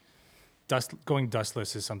 but going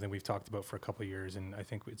dustless is something we've talked about for a couple of years, and I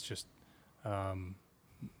think it's just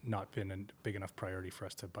not been a big enough priority for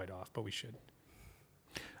us to bite off, but we should.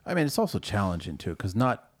 I mean, it's also challenging too, because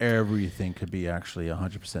not everything could be actually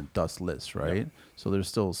 100% dustless, right? Yep. So there's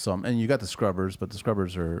still some, and you got the scrubbers, but the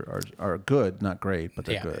scrubbers are good, not great, but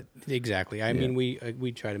they're good. Exactly. I mean,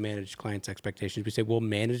 we try to manage clients' expectations. We say we'll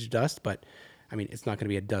manage dust, but I mean, it's not going to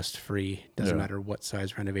be a dust-free. Doesn't matter what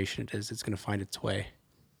size renovation it is. It's going to find its way.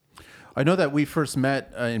 I know that we first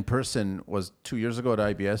met in person was 2 years ago at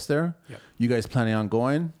IBS there. Yep. You guys planning on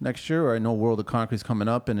going next year? Or I know World of Concrete's coming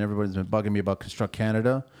up, and everybody's been bugging me about Construct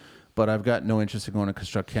Canada, but I've got no interest in going to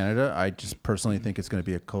Construct Canada. I just personally think it's going to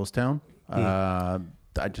be a coast town. I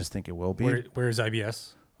just think it will be. Where is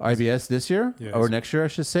IBS? IBS this year? Yeah, or next year, I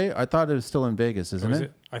should say. I thought it was still in Vegas, isn't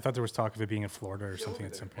it? I thought there was talk of it being in Florida or something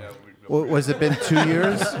at some point. Well, was it been 2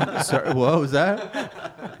 years? Sorry, what was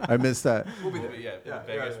that? I missed that. We'll be there.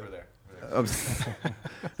 Vegas, we're there.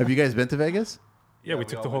 Have you guys been to Vegas? Yeah, we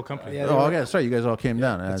took the whole company. Yeah, Oh, okay. Sorry, you guys all came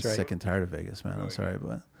down. That's I'm right. sick and tired of Vegas, man. I'm sorry,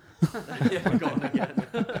 but Yeah, we're going again.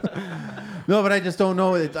 no, but I just don't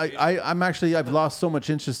know. I've lost so much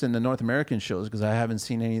interest in the North American shows because I haven't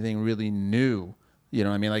seen anything really new. You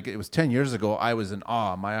know what I mean? Like it was 10 years ago, I was in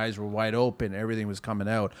awe. My eyes were wide open. Everything was coming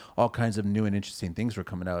out. All kinds of new and interesting things were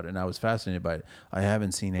coming out, and I was fascinated by it. I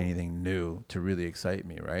haven't seen anything new to really excite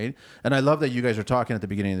me, right? And I love that you guys are talking at the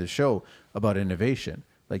beginning of the show about innovation.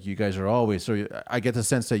 Like you guys are always, I get the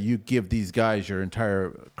sense that you give these guys, your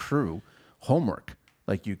entire crew, homework.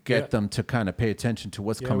 Like you get them to kind of pay attention to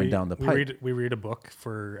what's coming down the pipe. We read a book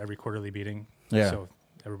for every quarterly meeting. Yeah. So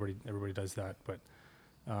everybody does that. But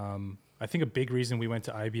I think a big reason we went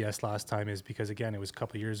to IBS last time is because, again, it was a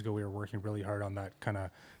couple of years ago, we were working really hard on that kind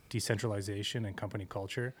of decentralization and company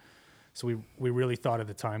culture. So we really thought at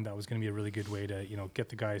the time that was going to be a really good way to, get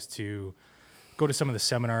the guys to go to some of the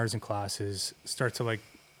seminars and classes, start to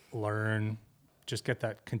learn, just get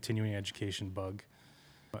that continuing education bug.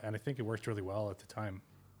 And I think it worked really well at the time.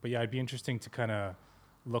 But yeah, it'd be interesting to kind of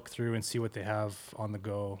look through and see what they have on the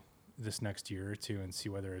go this next year or two and see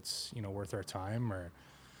whether it's, worth our time, or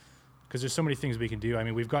because there's so many things we can do. I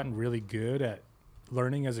mean, we've gotten really good at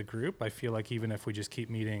learning as a group. I feel like even if we just keep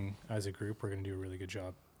meeting as a group, we're going to do a really good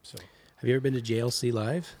job. So, have you ever been to JLC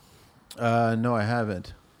Live? No, I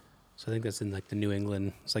haven't. So I think that's in the New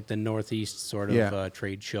England. It's like the Northeast sort of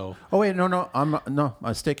trade show. Oh wait, no, I'm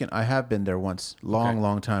mistaken. I have been there once,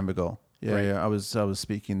 long time ago. Yeah, Right. yeah. I was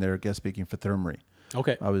speaking there, guest speaking for Thermery.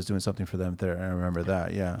 Okay. I was doing something for them there. I remember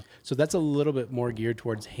that. Yeah. So that's a little bit more geared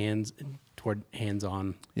towards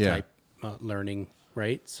hands-on type learning,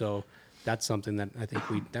 right? So that's something that I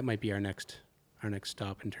think that might be our next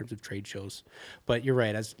stop in terms of trade shows. But you're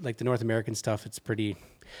right, as like the North American stuff, it's pretty.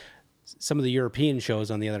 Some of the European shows,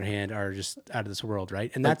 on the other hand, are just out of this world,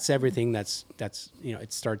 right? And that's everything. That's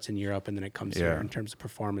it starts in Europe and then it comes here in terms of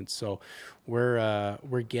performance. So we're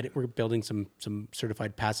building some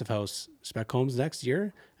certified passive house spec homes next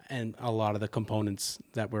year, and a lot of the components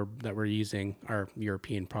that we're using are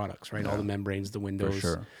European products, right? All the membranes, the windows. For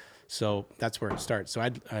sure. So that's where it starts. So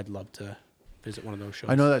I'd love to visit one of those shows.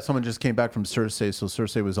 I know that someone just came back from Circe. So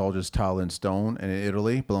Circe was all just tile and stone in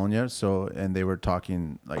Italy, Bologna. So, and they were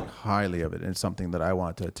talking highly of it. And it's something that I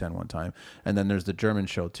want to attend one time. And then there's the German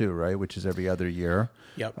show too, right? Which is every other year.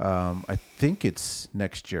 Yep. I think it's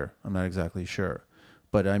next year. I'm not exactly sure.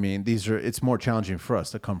 But I mean, it's more challenging for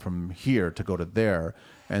us to come from here to go to there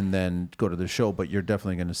and then go to the show. But you're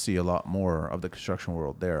definitely going to see a lot more of the construction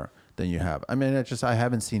world there than you have. I mean, I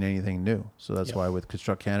haven't seen anything new. So that's why with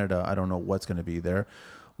Construct Canada, I don't know what's going to be there.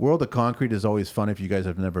 World of Concrete is always fun if you guys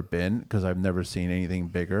have never been, because I've never seen anything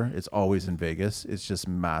bigger. It's always in Vegas. It's just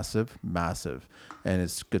massive, massive, and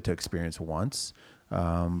it's good to experience once.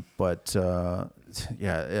 I don't know.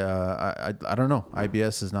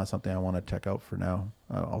 IBS is not something I want to check out for now.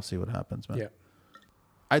 I'll see what happens, man. Yeah.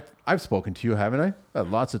 I've spoken to you, haven't I?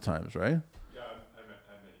 Lots of times, right? Yeah, I met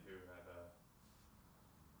you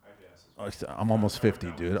at IBS. I'm almost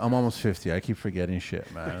 50, dude. I'm almost 50. I keep forgetting shit,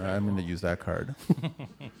 man. I'm going to use that card.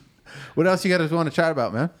 What else you guys want to chat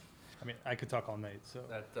about, man? I mean, I could talk all night. So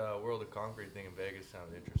That World of Concrete thing in Vegas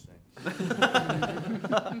sounded interesting.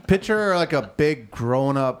 Picture like a big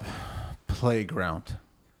grown-up playground.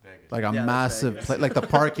 Vegas. Like a that's massive, like the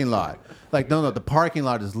parking lot. Like, no, the parking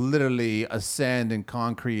lot is literally a sand and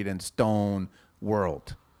concrete and stone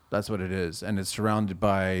world. That's what it is. And it's surrounded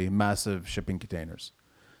by massive shipping containers.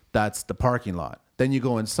 That's the parking lot. Then you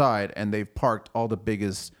go inside and they've parked all the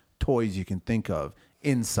biggest toys you can think of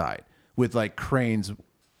inside with like cranes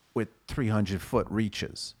with 300-foot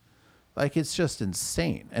reaches. Like, it's just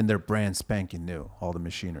insane. And they're brand spanking new, all the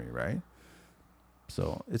machinery, right?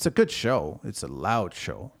 So it's a good show. It's a loud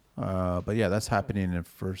show. But yeah, that's happening in the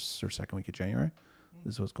first or second week of January.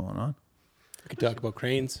 This is what's going on. We could talk about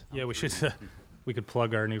cranes. yeah, we should. We could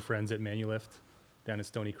plug our new friends at Manulift down in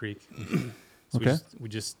Stony Creek. So Okay. we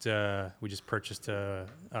just purchased a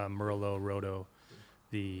Merlot Roto,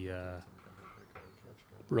 the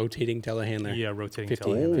Rotating telehandler. rotating 50,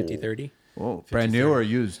 telehandler. 50/30. Whoa, brand new or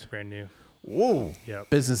used? Brand new. Whoa, Yep.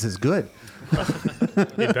 business is good.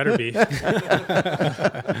 It better be.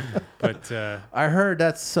 But I heard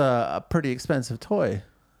that's a pretty expensive toy.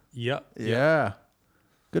 yep. Yeah.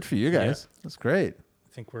 Good for you guys. That's great.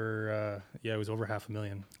 I think we're it was over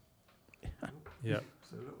 $500,000. Yep.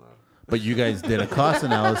 But you guys did a cost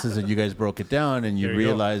analysis and you guys broke it down and you There you go.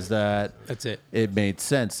 realized that That's it. it made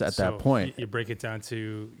sense at that So point. you break it down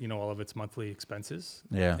to all of its monthly expenses.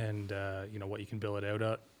 Yeah. And what you can bill it out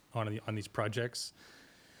at on these projects.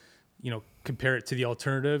 Compare it to the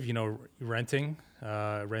alternative. Renting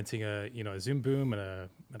a Zoom boom and a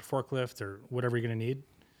forklift or whatever you're going to need.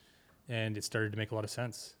 And it started to make a lot of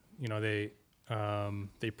sense. They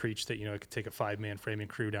preach that it could take a 5-man framing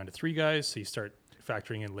crew down to 3 guys. So you start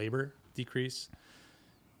factoring in labor decrease.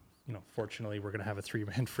 Fortunately, we're going to have a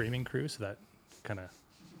 3-man framing crew, so that kind of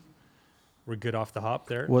we're good off the hop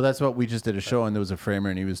there. Well, that's what we just did a show, and there was a framer,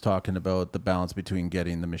 and he was talking about the balance between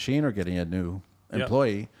getting the machine or getting a new Yep.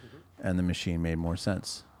 employee, and the machine made more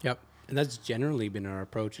sense. Yep. And that's generally been our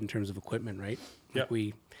approach in terms of equipment, right? Yep.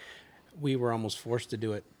 We were almost forced to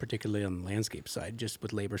do it, particularly on the landscape side, just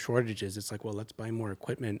with labor shortages. It's like, well, let's buy more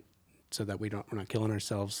equipment so that we're not killing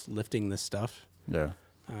ourselves lifting this stuff. Yeah.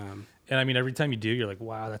 And I mean, every time you do, you're like,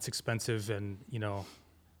 wow, that's expensive. And,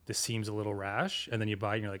 this seems a little rash. And then you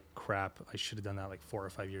buy it and you're like, crap, I should have done that like 4 or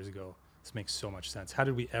 5 years ago. This makes so much sense. How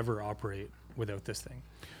did we ever operate without this thing?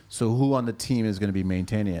 So who on the team is going to be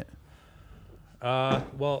maintaining it?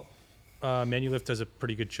 Manulift does a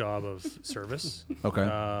pretty good job of service. Okay.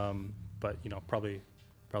 But,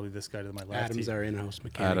 probably this guy to my left. Adam's he- our in-house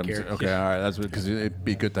mechanic here. Okay, all right. That's because it'd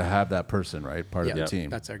be good to have that person, right? Part of Yeah, the team.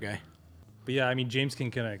 that's our guy. But yeah, I mean, James can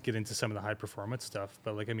kind of get into some of the high performance stuff,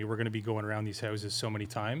 but we're going to be going around these houses so many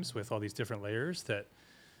times with all these different layers that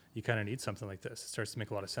you kind of need something like this. It starts to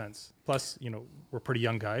make a lot of sense. Plus, we're pretty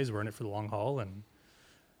young guys. We're in it for the long haul, and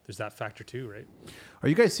there's that factor too, right? Are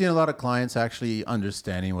you guys seeing a lot of clients actually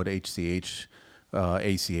understanding what HCH,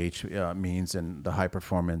 ACH means and the high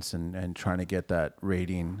performance and trying to get that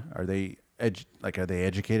rating? Are they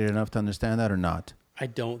educated enough to understand that or not? I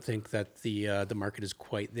don't think that the market is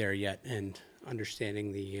quite there yet, and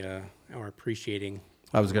understanding or appreciating.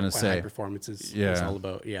 I was gonna what say, high performance is yeah. all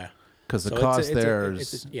about. Yeah, Because the So cost it's a- there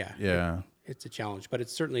it's is, a- yeah. yeah. it's a challenge, but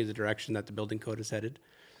it's certainly the direction that the building code is headed.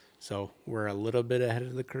 So we're a little bit ahead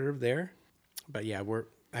of the curve there, but yeah,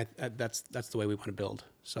 that's the way we want to build.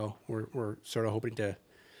 So we're sort of hoping to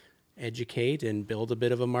educate and build a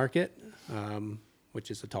bit of a market, which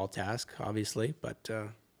is a tall task, obviously, but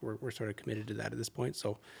we're sort of committed to that at this point.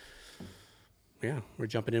 So yeah, we're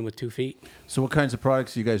jumping in with 2 feet. So what kinds of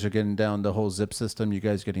products you guys are getting down the whole zip system? You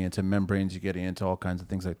guys getting into membranes? You getting into all kinds of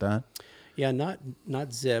things like that? Yeah, not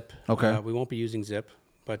zip. Okay. We won't be using zip,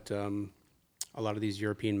 but a lot of these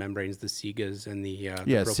European membranes, the Segas and the Yeah,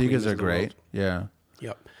 Procleans Segas of are the great. world. Yeah.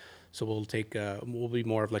 Yep. So we'll be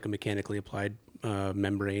more of like a mechanically applied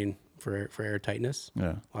membrane for air tightness.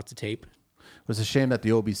 Yeah. Lots of tape. It's a shame that the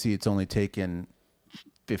OBC, it's only taken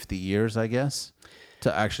 50 years, I guess,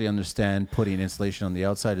 to actually understand putting insulation on the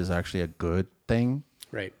outside is actually a good thing.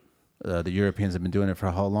 Right. The Europeans have been doing it for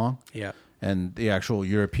how long? Yeah. And the actual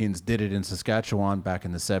Europeans did it in Saskatchewan back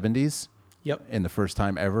in the 70s. Yep. in the first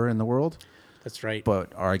time ever in the world. That's right.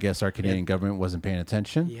 But I guess our Canadian government wasn't paying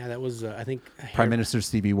attention. Yeah, that was I think Prime Minister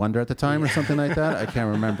Stevie Wonder at the time or something like that. I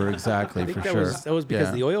can't remember exactly I think for that sure. was because Yeah.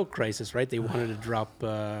 of the oil crisis, right? They wanted to drop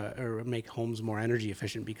or make homes more energy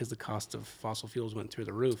efficient because the cost of fossil fuels went through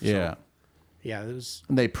the roof. Yeah. So, yeah, it was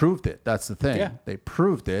And they proved it. That's the thing. Yeah. They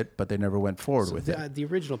proved it, but they never went forward with it. the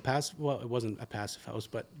original well, it wasn't a passive house,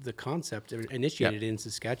 but the concept initiated in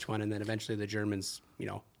Saskatchewan, and then eventually the Germans,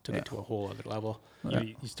 took it to a whole other level.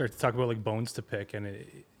 You start to talk about like bones to pick, and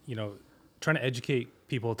trying to educate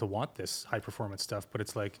people to want this high performance stuff. But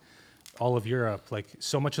it's like all of Europe, like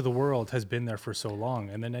so much of the world has been there for so long.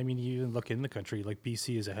 And then you even look in the country, like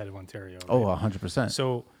BC is ahead of Ontario. Right? Oh, 100%.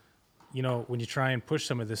 So, when you try and push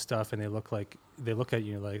some of this stuff, and they look at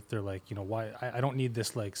you like they're like, why I don't need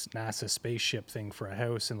this like NASA spaceship thing for a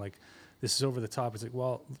house, and like this is over the top. It's like,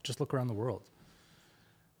 well, just look around the world.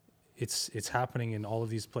 It's happening in all of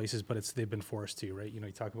these places, but they've been forced to, right? You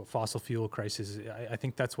talk about fossil fuel crisis. I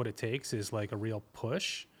think that's what it takes is like a real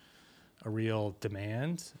push, a real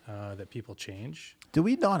demand that people change. Do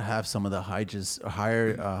we not have some of the highest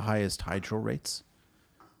hydro rates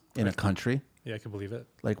in a country? Yeah, I can believe it.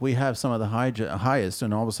 Like we have some of the highest,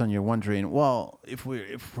 and all of a sudden you're wondering, well, if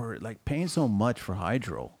we're like paying so much for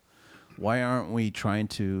hydro, why aren't we trying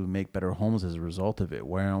to make better homes as a result of it?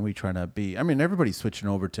 Why aren't we trying to be? I mean, everybody's switching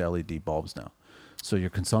over to LED bulbs now, so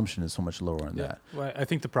your consumption is so much lower on that. Well, I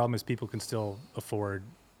think the problem is people can still afford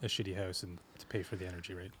a shitty house and to pay for the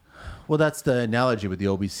energy rate. Well, that's the analogy with the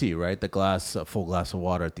OBC, right? The full glass of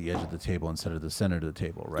water at the edge of the table instead of the center of the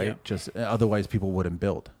table, right? Yeah. Just otherwise, people wouldn't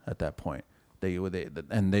build at that point. They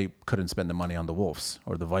couldn't spend the money on the Wolves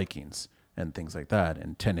or the Vikings and things like that,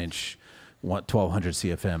 and 10-inch, 1200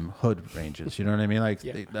 CFM hood ranges. You know what I mean? Like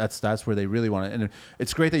that's where they really want it. And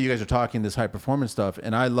it's great that you guys are talking this high performance stuff,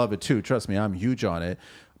 and I love it too. Trust me, I'm huge on it.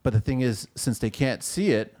 But the thing is, since they can't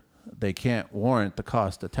see it, they can't warrant the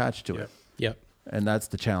cost attached to it. Yep. And that's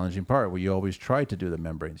the challenging part, where you always try to do the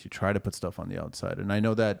membranes. You try to put stuff on the outside. And I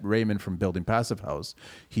know that Raymond from Building Passive House,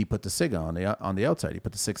 he put the SIGA on the outside. He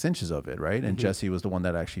put the 6 inches of it, right? And Jesse was the one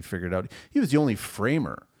that actually figured out. He was the only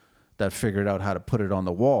framer that figured out how to put it on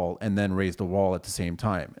the wall and then raise the wall at the same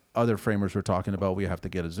time. Other framers were talking about, we have to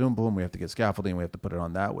get a zoom boom, we have to get scaffolding, we have to put it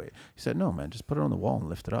on that way. He said, no, man, just put it on the wall and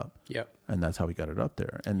lift it up. Yep. And that's how he got it up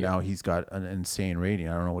there. And now he's got an insane rating.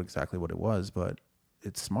 I don't know exactly what it was, but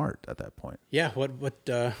it's smart at that point. Yeah, what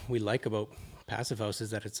we like about Passive House is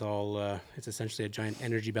that it's all it's essentially a giant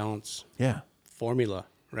energy balance formula,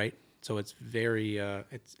 right? So it's very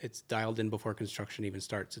it's dialed in before construction even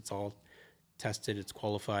starts. It's all tested, it's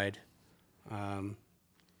qualified.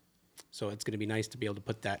 So it's going to be nice to be able to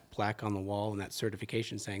put that plaque on the wall and that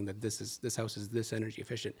certification saying that this house is this energy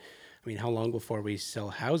efficient. I mean, how long before we sell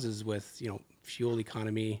houses with fuel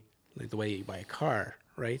economy like the way you buy a car,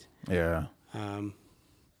 right? Yeah.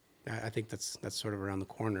 I think that's sort of around the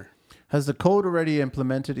corner. Has the code already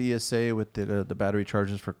implemented ESA with the battery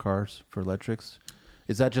charges for cars, for electrics?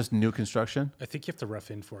 Is that just new construction? I think you have to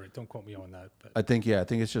rough in for it. Don't quote me on that. But I think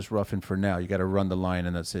it's just roughing for now. You got to run the line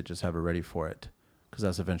and that's it. Just have it ready for it, because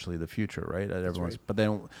that's eventually the future, right? Everyone's. Right. But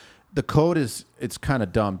then the code it's kind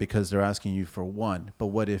of dumb because they're asking you for one. But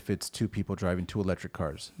what if it's two people driving 2 electric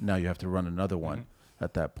cars? Now you have to run another one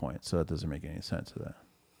at that point. So that doesn't make any sense to that.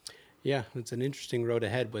 Yeah, it's an interesting road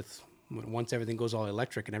ahead with once everything goes all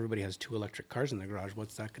electric and everybody has 2 electric cars in their garage.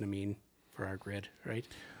 What's that going to mean for our grid, right?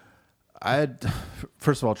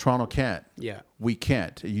 First of all, Toronto can't. Yeah. We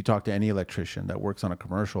can't. You talk to any electrician that works on a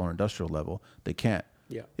commercial or industrial level, they can't.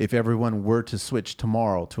 Yeah. If everyone were to switch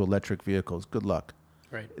tomorrow to electric vehicles, good luck.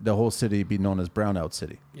 Right. The whole city would be known as Brownout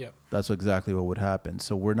City. Yeah. That's exactly what would happen.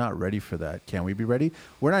 So we're not ready for that. Can we be ready?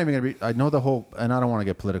 We're not even going to be. I know the whole, and I don't want to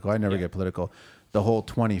get political. I never get political. The whole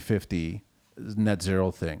 2050 net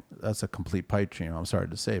zero thing, that's a complete pipe dream. I'm sorry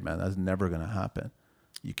to say, man. That's never going to happen.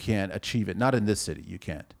 You can't achieve it. Not in this city. You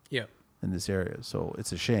can't. Yeah. In this area. So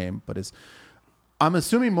it's a shame, but I'm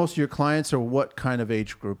assuming most of your clients are what kind of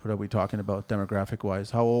age group are we talking about demographic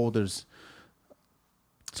wise? How old is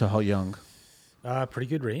to how young? Pretty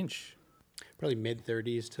good range. Probably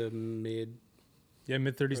mid-30s to mid. Yeah,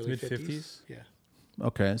 mid-30s to early mid-50s. Yeah.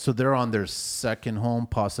 Okay, so they're on their second home,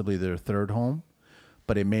 possibly their third home,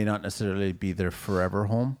 but it may not necessarily be their forever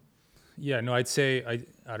home. Yeah, no, I'd say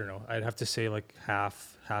I don't know. I'd have to say like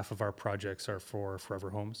half of our projects are for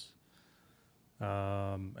forever homes.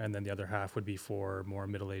 And then the other half would be for more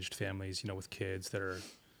middle-aged families, with kids that are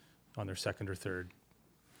on their second or third.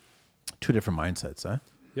 2 different mindsets, huh?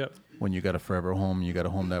 Yep. When you got a forever home, you got a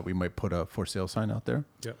home that we might put a for sale sign out there.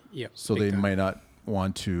 Yep. Yep. So they might not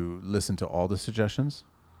want to listen to all the suggestions.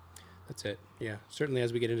 That's it. Yeah. Certainly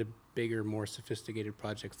as we get into bigger, more sophisticated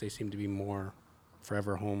projects, they seem to be more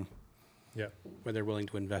forever home, Yeah. where they're willing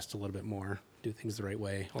to invest a little bit more, do things the right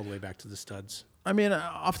way, all the way back to the studs. I mean,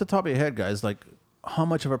 off the top of your head, guys, like how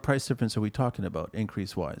much of a price difference are we talking about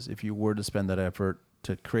increase wise if you were to spend that effort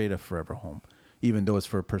to create a forever home, even though it's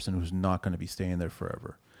for a person who's not going to be staying there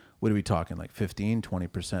forever? What are we talking, like 15,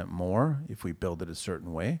 20% more if we build it a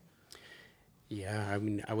certain way? Yeah, I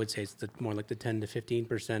mean, I would say it's more like the 10 to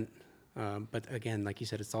 15%. But again, like you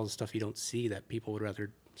said, it's all the stuff you don't see that people would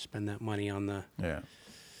rather spend that money on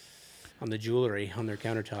the jewelry, on their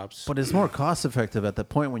countertops. But it's more cost effective at the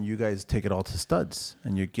point when you guys take it all to studs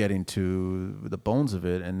and you're getting to the bones of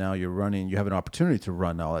it, and now you have an opportunity to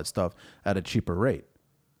run all that stuff at a cheaper rate.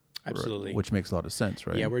 Absolutely. Which makes a lot of sense,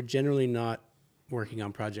 right? Yeah, we're generally not working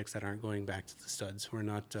on projects that aren't going back to the studs. We're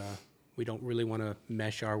not, we don't really want to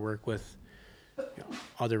mesh our work with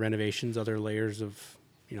other renovations, other layers of,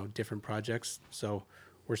 different projects. So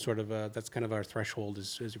we're sort of, that's kind of our threshold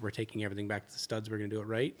is we're taking everything back to the studs. We're going to do it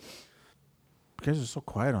right. You guys are so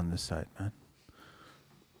quiet on this side, man.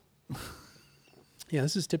 Yeah,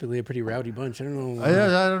 this is typically a pretty rowdy bunch. I don't know.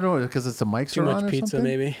 I don't know, because it's the mics Too are on much or pizza,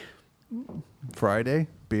 something? maybe. Friday,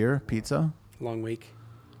 beer, pizza. Long week.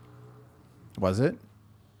 Was it?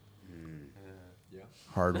 Yeah.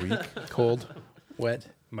 Hard week. Cold. Wet.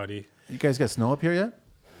 Muddy. You guys got snow up here yet?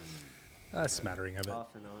 A smattering of it.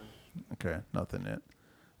 Off and on. Okay, nothing yet.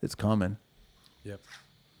 It's coming. Yep.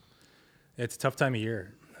 It's a tough time of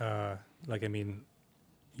year.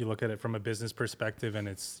 You look at it from a business perspective, and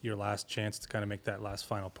it's your last chance to kind of make that last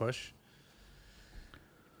final push.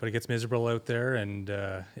 But it gets miserable out there, and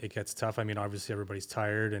it gets tough. I mean, obviously everybody's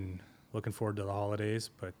tired and looking forward to the holidays,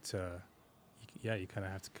 but you kind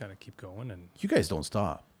of have to kind of keep going. And You guys don't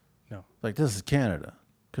stop. no, Like, this is Canada.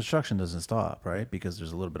 Construction doesn't stop, right? Because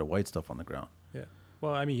there's a little bit of white stuff on the ground. yeah.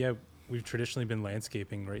 Well, I mean, yeah, we've traditionally been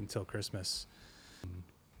landscaping right until Christmas.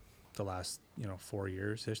 The last 4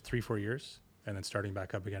 years, 3-4 years, and then starting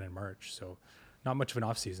back up again in March. So, not much of an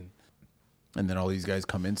off season. And then all these guys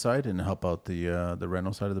come inside and help out the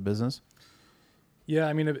rental side of the business. Yeah,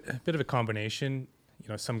 I mean, a bit of a combination.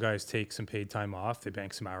 Some guys take some paid time off. They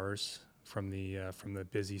bank some hours from the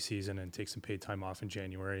busy season and take some paid time off in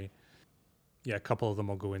January. Yeah, a couple of them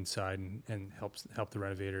will go inside and help the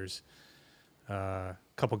renovators. A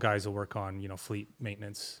couple guys will work on fleet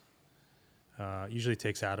maintenance. Usually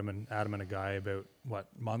takes Adam and a guy about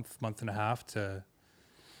month and a half to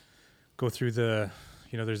go through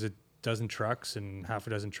there's a dozen trucks and half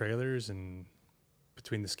a dozen trailers, and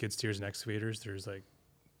between the skid steers and excavators, there's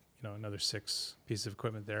another 6 pieces of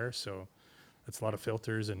equipment there. So that's a lot of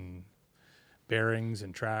filters and bearings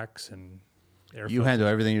and tracks and air. You handle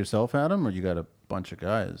everything yourself, Adam, or you got a bunch of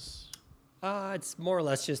guys? It's more or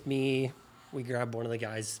less just me. We grab one of the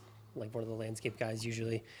guys, like one of the landscape guys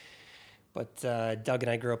usually. But Doug and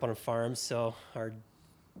I grew up on a farm, so our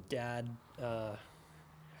dad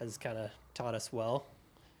has kind of taught us well,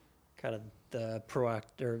 kind of the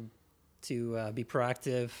to be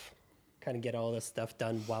proactive, kind of get all this stuff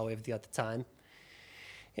done while we've got the time.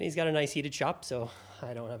 And he's got a nice heated shop, so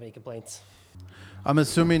I don't have any complaints. I'm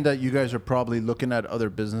assuming that you guys are probably looking at other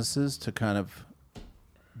businesses to kind of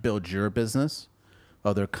build your business,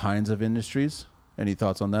 other kinds of industries. Any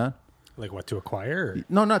thoughts on that? Like what to acquire? Or?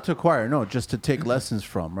 No, not to acquire. No, just to take lessons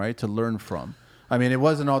from, right? To learn from. I mean, it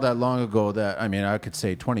wasn't all that long ago that, I could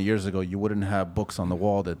say 20 years ago, you wouldn't have books on the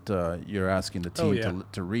wall that you're asking the team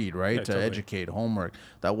to read, right? Yeah, to totally. educate, homework.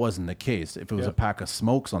 That wasn't the case. If it was Yeah. a pack of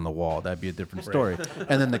smokes on the wall, that'd be a different story.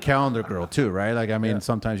 And then the calendar girl too, right? Like,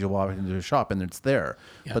 sometimes you walk into a shop and it's there.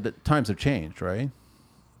 Yeah. But the times have changed, right?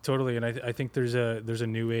 Totally, and I think there's a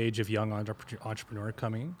new age of young entrepreneur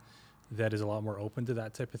coming that is a lot more open to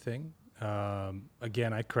that type of thing.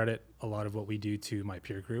 Again, I credit a lot of what we do to my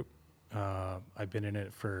peer group. I've been in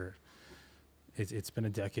it for it's been a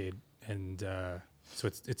decade, and so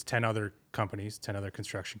it's 10 other companies, 10 other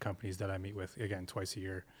construction companies that I meet with again twice a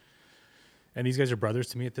year, and these guys are brothers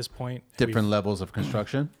to me at this point. Different levels of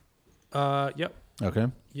construction. Yep. Okay.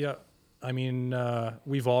 Yeah, I mean,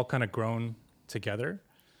 we've all kind of grown together.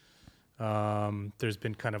 There's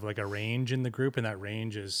been kind of like a range in the group, and that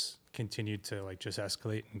range has continued to like just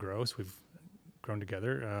escalate and grow. So we've grown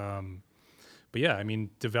together. But yeah, I mean,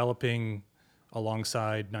 developing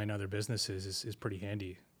alongside 9 other businesses is pretty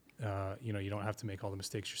handy. You don't have to make all the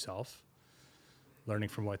mistakes yourself. Learning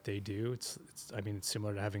from what they do, it's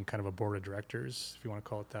similar to having kind of a board of directors, if you want to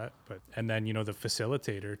call it that. And then the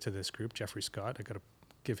facilitator to this group, Jeffrey Scott, I got to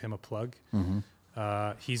give him a plug.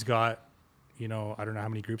 Mm-hmm. He's got, I don't know how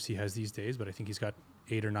many groups he has these days, but I think he's got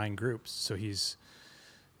 8 or 9 groups. So he's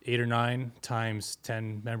 8 or 9 times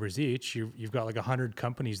 10 members each, you've got like 100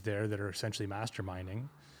 companies there that are essentially masterminding.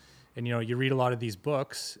 And, you know, you read a lot of these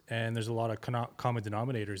books and there's a lot of common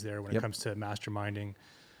denominators there when it comes to masterminding,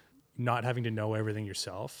 not having to know everything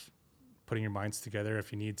yourself, putting your minds together.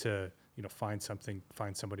 If you need to, you know, find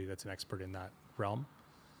somebody that's an expert in that realm.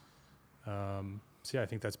 So yeah, I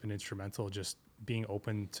think that's been instrumental, just being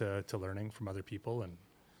open to learning from other people. And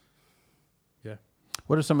yeah.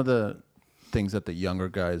 What are some of the things that the younger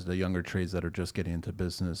guys, the younger trades that are just getting into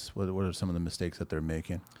business, what are some of the mistakes that they're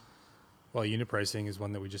making? Well, unit pricing is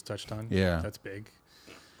one that we just touched on. Yeah. That's big.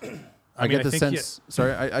 I mean, get the think sense,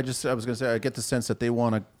 sorry, I was going to say, I get the sense that they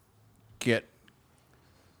want to get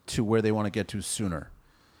to where they want to get to sooner.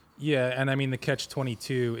 Yeah, and I mean, the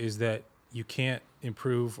catch-22 is that you can't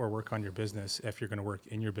improve or work on your business if you're going to work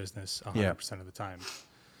in your business 100% of the time.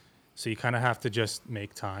 So you kind of have to just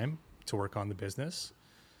make time to work on the business.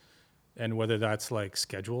 And whether that's like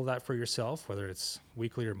schedule that for yourself, whether it's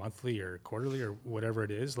weekly or monthly or quarterly or whatever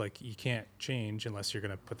it is, like you can't change unless you're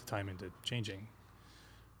going to put the time into changing,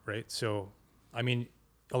 right? So, I mean,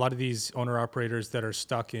 a lot of these owner operators that are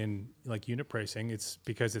stuck in like unit pricing, it's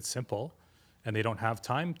because it's simple and they don't have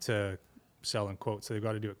time to sell and quote. So they've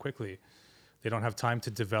got to do it quickly. They don't have time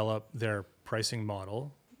to develop their pricing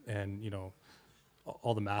model and, you know,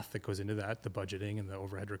 all the math that goes into that, the budgeting and the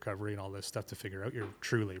overhead recovery and all this stuff to figure out your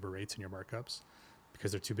true labor rates and your markups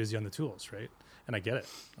because they're too busy on the tools, right? And I get it.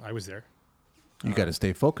 I was there. You got to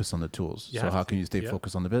stay focused on the tools. So how can you stay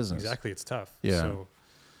focused on the business? Exactly. It's tough. Yeah. So,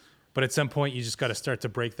 but at some point you just got to start to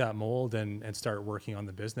break that mold and start working on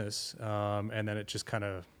the business. And then it just kind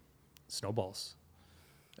of snowballs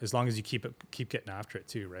as long as you keep getting after it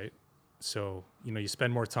too. Right. So, you know, you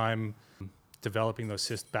spend more time developing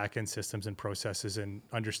those back-end systems and processes and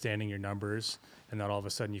understanding your numbers, and then all of a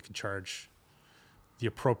sudden you can charge the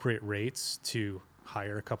appropriate rates to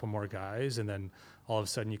hire a couple more guys, and then all of a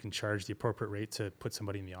sudden you can charge the appropriate rate to put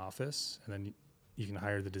somebody in the office, and then you can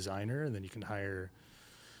hire the designer, and then you can hire,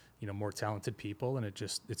 you know, more talented people, and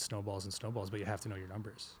it snowballs and snowballs, but you have to know your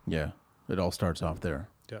numbers. Yeah, it all starts off there.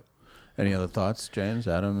 Yep. Any other thoughts, James,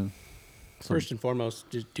 Adam? First and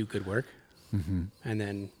foremost, just do good work. And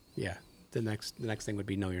then, the next thing would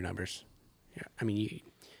be know your numbers. Yeah, I mean,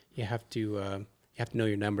 you have to know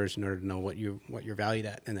your numbers in order to know what you're valued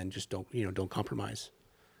at, and then just don't compromise.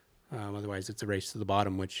 Otherwise, it's a race to the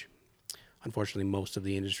bottom, which unfortunately most of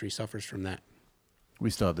the industry suffers from that. We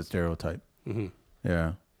still have the stereotype.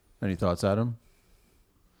 Yeah. Any thoughts, Adam?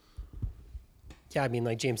 Yeah, I mean,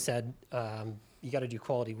 like James said, you got to do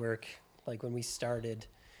quality work. Like when we started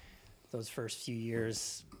those first few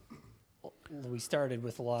years, we started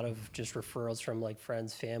with a lot of just referrals from like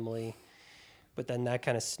friends, family, but then that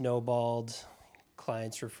kind of snowballed,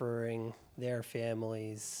 clients referring their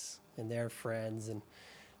families and their friends, and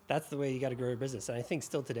that's the way you got to grow your business. And I think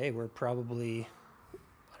still today we're probably,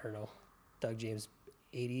 I don't know, Doug, James,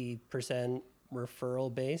 80%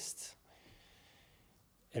 referral based,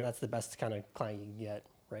 and that's the best kind of client you can get,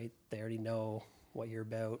 right? They already know what you're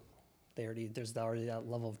about. There's already that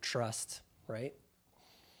level of trust, right?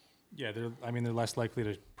 Yeah, they're less likely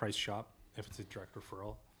to price shop if it's a direct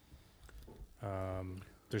referral.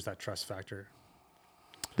 There's that trust factor.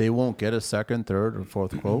 They won't get a second, third, or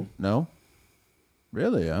fourth quote? No?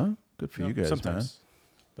 Really, huh? Good for you guys, sometimes,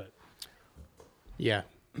 man. but Yeah,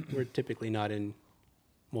 we're typically not in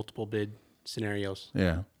multiple bid scenarios.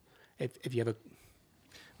 Yeah. If you have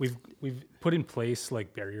we've put in place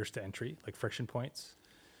like barriers to entry, like friction points,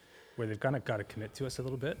 where they've kind of got to commit to us a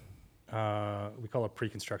little bit. We call it a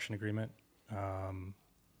pre-construction agreement,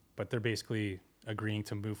 but they're basically agreeing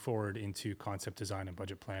to move forward into concept design and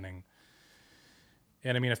budget planning.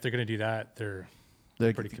 And I mean, if they're going to do that, they're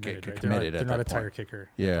pretty committed, right? They're not a tire kicker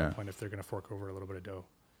at that point if they're going to fork over a little bit of dough.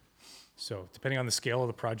 So depending on the scale of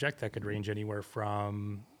the project, that could range anywhere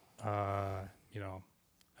from,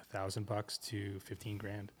 $1,000 to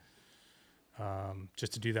 $15,000,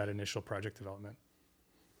 just to do that initial project development.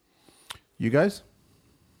 You guys?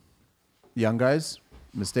 Young guys?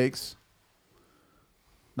 Mistakes?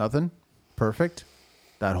 Nothing? Perfect?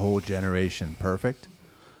 That whole generation, perfect?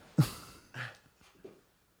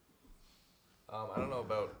 I don't know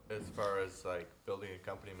about as far as like building a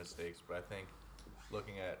company mistakes, but I think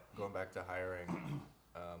looking at going back to hiring,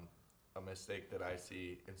 a mistake that I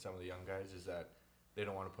see in some of the young guys is that they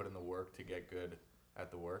don't want to put in the work to get good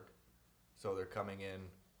at the work. So they're coming in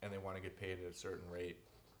and they want to get paid at a certain rate,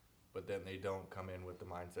 but then they don't come in with the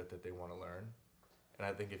mindset that they want to learn. And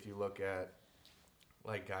I think if you look at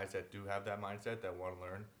like guys that do have that mindset, that want to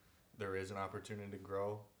learn, there is an opportunity to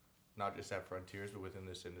grow, not just at Frontiers, but within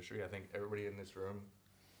this industry. I think everybody in this room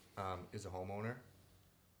is a homeowner.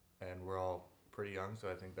 and we're all pretty young, so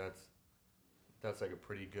I think that's like a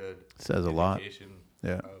pretty good Says a lot. indication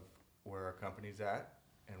Yeah. of where our company's at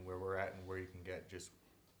and where we're at and where you can get just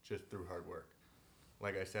through hard work.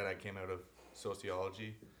 Like I said, I came out of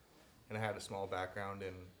sociology, and I had a small background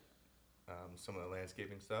in some of the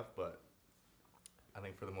landscaping stuff, but I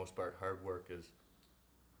think for the most part, hard work has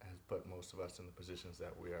put most of us in the positions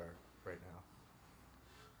that we are right now.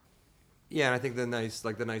 Yeah, and I think the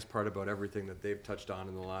nice part about everything that they've touched on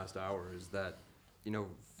in the last hour is that, you know,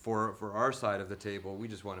 for our side of the table, we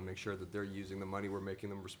just want to make sure that they're using the money, we're making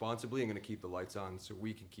them responsibly, and going to keep the lights on so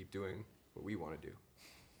we can keep doing what we want to do.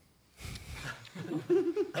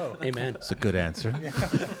 Amen. That's a good answer.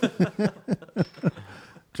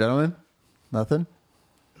 Gentlemen, nothing?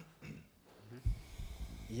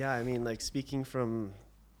 Yeah, I mean, like speaking from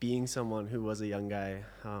being someone who was a young guy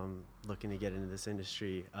looking to get into this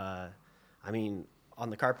industry, I mean, on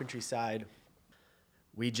the carpentry side,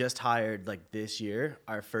 we just hired like this year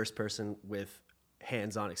our first person with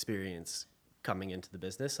hands-on experience coming into the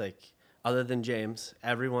business. Like other than James,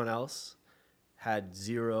 everyone else had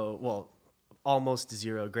almost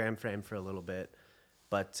zero gram frame for a little bit,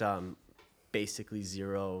 but basically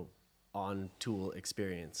zero on tool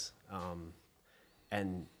experience.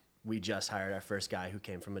 And we just hired our first guy who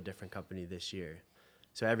came from a different company this year.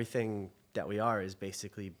 So everything that we are is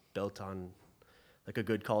basically built on like a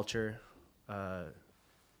good culture, a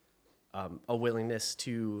willingness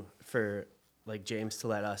for like James to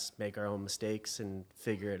let us make our own mistakes and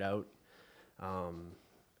figure it out.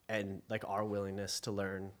 And like our willingness to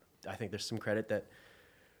learn. I think there's some credit that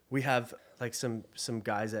we have like some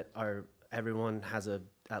guys that everyone has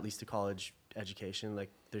at least a college education.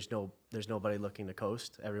 Like there's nobody looking to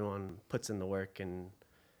coast. Everyone puts in the work, and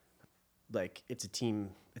like it's a team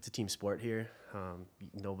sport here.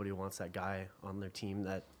 Nobody wants that guy on their team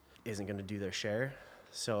that isn't going to do their share.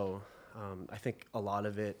 So I think a lot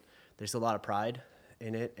of it, there's a lot of pride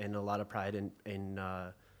in it, and a lot of pride in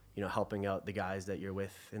helping out the guys that you're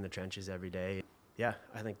with in the trenches every day. Yeah,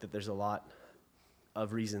 I think that there's a lot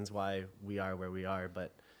of reasons why we are where we are,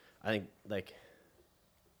 but I think like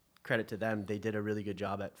credit to them, they did a really good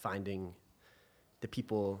job at finding the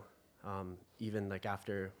people, even like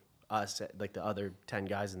after us, like the other 10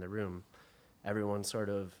 guys in the room, everyone sort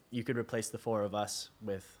of, you could replace the 4 of us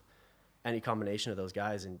with any combination of those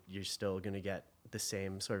guys and you're still going to get the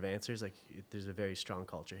same sort of answers. Like there's a very strong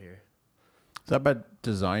culture here. Is that by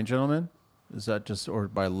design, gentlemen? Is that just, or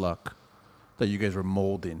by luck that you guys were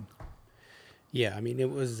molding? Yeah, I mean, it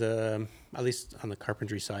was, at least on the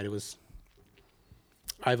carpentry side,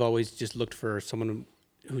 I've always just looked for someone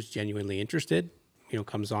who's genuinely interested,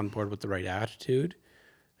 comes on board with the right attitude,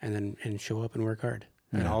 and show up and work hard.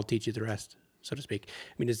 And I'll teach you the rest, so to speak.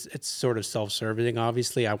 I mean, it's sort of self-serving,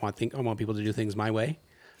 obviously. I want people to do things my way.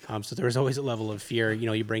 So there was always a level of fear.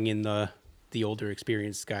 You bring in the older,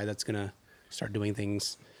 experienced guy that's going to start doing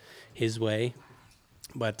things his way.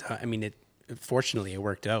 But, I mean, fortunately, it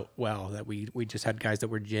worked out well that we just had guys that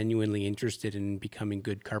were genuinely interested in becoming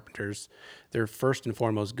good carpenters. They're first and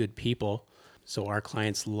foremost good people, so our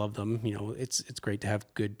clients love them. It's great to have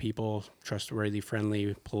good people, trustworthy,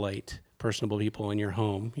 friendly, polite, personable people in your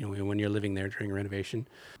home, when you're living there during renovation.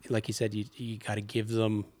 Like you said, you got to give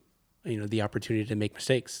them the opportunity to make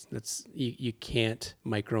mistakes. You can't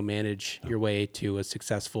micromanage your way to a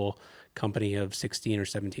successful company of 16 or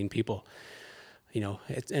 17 people.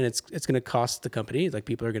 It's going to cost the company. Like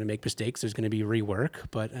people are going to make mistakes. There's going to be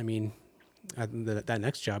rework, but I mean, that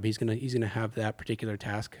next job, he's going to have that particular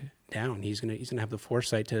task down. He's going to have the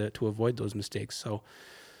foresight to avoid those mistakes. So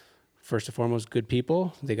first and foremost, good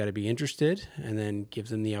people, they got to be interested, and then give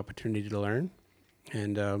them the opportunity to learn.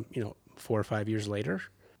 And 4 or 5 years later,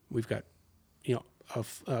 we've got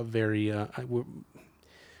a very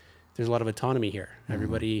there's a lot of autonomy here. Mm-hmm.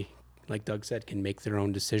 Everybody, like Doug said, can make their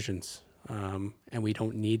own decisions. And we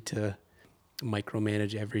don't need to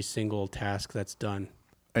micromanage every single task that's done.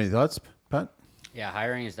 Any thoughts, Pat? Yeah,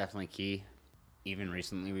 hiring is definitely key. Even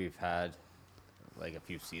recently, we've had like a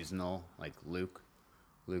few seasonal, like Luke.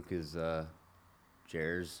 Luke is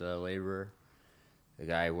Jer's laborer. The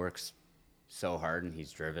guy works so hard and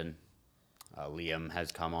he's driven. Liam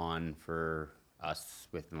has come on for us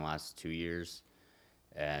within the last 2 years,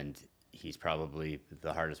 and he's probably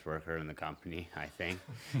the hardest worker in the company, I think.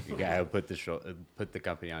 The guy who put the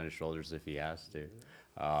company on his shoulders if he has to.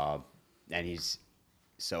 And he's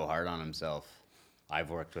so hard on himself. I've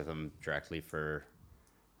worked with him directly for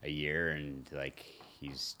a year, and like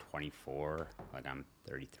he's 24, like I'm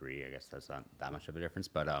 33. I guess that's not that much of a difference,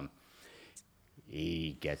 but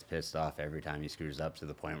he gets pissed off every time he screws up to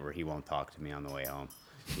the point where he won't talk to me on the way home.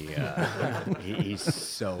 He's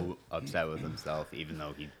so upset with himself, even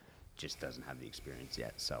though he just doesn't have the experience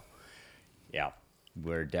yet. So, yeah,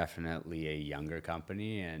 we're definitely a younger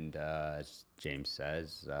company, and as James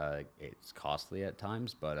says, it's costly at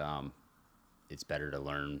times, but it's better to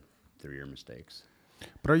learn through your mistakes.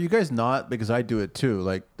 But are you guys not? Because I do it too.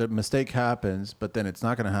 Like the mistake happens, but then it's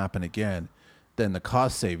not going to happen again. Then the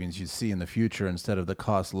cost savings you see in the future instead of the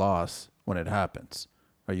cost loss when it happens.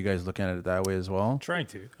 Are you guys looking at it that way as well? Trying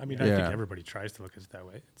to. I mean, Yeah. I think everybody tries to look at it that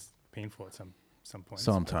way. It's painful at some points.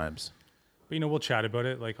 Sometimes. But, we'll chat about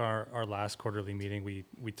it. Like our last quarterly meeting,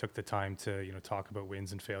 we took the time to, talk about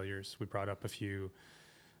wins and failures. We brought up a few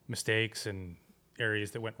mistakes and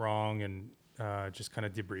areas that went wrong and just kind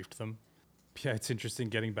of debriefed them. Yeah, it's interesting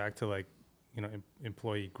getting back to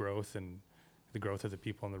employee growth and the growth of the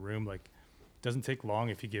people in the room. Like, it doesn't take long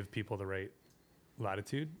if you give people the right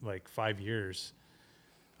latitude. Like 5 years.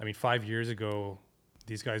 I mean, 5 years ago,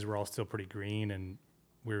 these guys were all still pretty green, and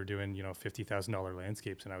we were doing, $50,000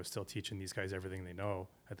 landscapes, and I was still teaching these guys everything they know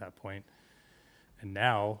at that point. And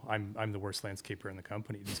now I'm the worst landscaper in the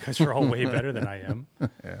company. These guys are all way better than I am.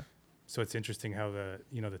 Yeah. So it's interesting how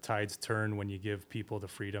the tides turn when you give people the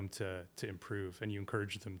freedom to improve, and you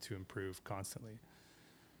encourage them to improve constantly.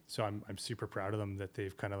 So I'm super proud of them that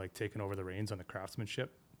they've kind of taken over the reins on the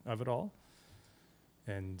craftsmanship of it all.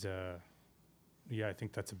 And yeah, I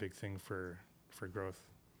think that's a big thing for growth.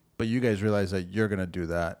 But you guys realize that you're going to do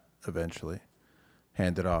that eventually.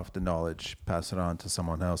 Hand it off, the knowledge, pass it on to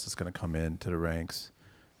someone else that's going to come into the ranks.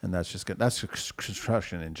 And that's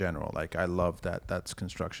construction in general. Like, I love that. That's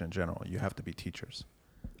construction in general. You have to be teachers.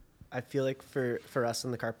 I feel like for us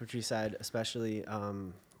on the carpentry side, especially,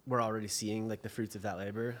 we're already seeing the fruits of that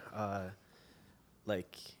labor.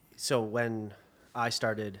 So when I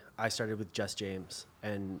started with just James,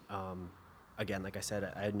 and again, like I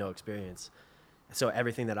said, I had no experience. So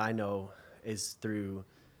everything that I know is through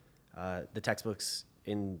the textbooks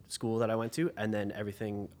in school that I went to, and then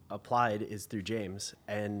everything applied is through James.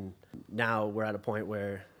 And now we're at a point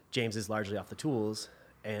where James is largely off the tools,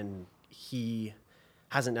 and he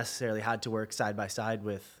hasn't necessarily had to work side by side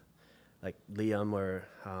with Liam or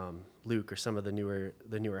Luke or some of the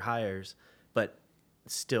newer hires, but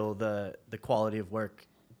still the quality of work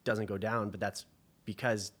doesn't go down. But that's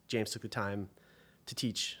because James took the time to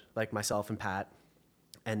teach myself and Pat,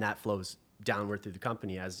 and that flows downward through the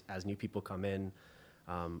company as new people come in.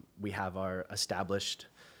 We have our established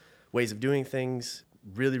ways of doing things,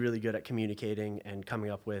 really, really good at communicating and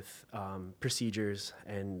coming up with procedures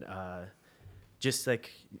and just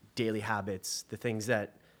daily habits, the things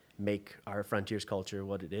that make our Frontiers culture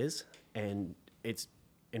what it is. And it's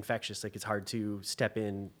infectious. It's hard to step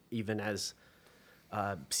in even as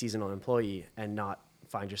a seasonal employee and not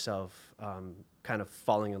find yourself kind of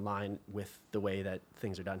falling in line with the way that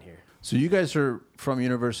things are done here. So you guys are from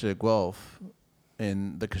University of Guelph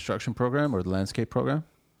in the construction program or the landscape program?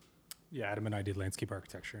 Yeah, Adam and I did landscape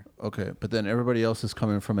architecture. Okay, but then everybody else is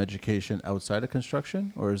coming from education outside of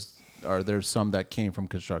construction, or are there some that came from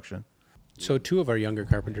construction? So 2 of our younger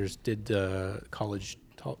carpenters did college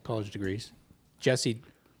degrees. Jesse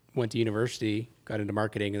went to university, got into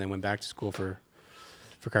marketing, and then went back to school for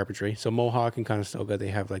carpentry. So Mohawk and Conestoga, they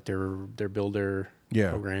have their builder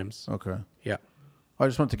programs. Okay. Yeah. I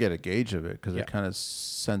just want to get a gauge of it because it kind of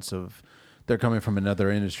sense of they're coming from another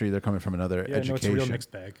industry, they're coming from another education. No, it's a real mixed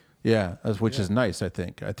bag. Yeah, which is nice, I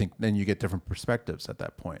think. I think then you get different perspectives at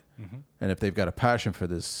that point. Mm-hmm. And if they've got a passion for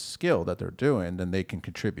this skill that they're doing, then they can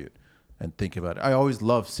contribute and think about it. I always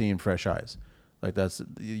love seeing fresh eyes.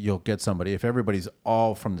 You'll get somebody. If everybody's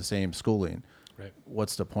all from the same schooling, right,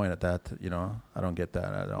 what's the point of that? I don't get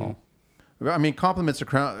that at all. I mean, compliments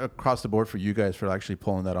across the board for you guys for actually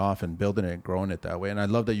pulling that off and building it and growing it that way. And I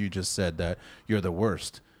love that you just said that you're the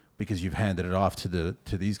worst because you've handed it off to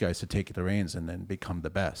these guys to take the reins and then become the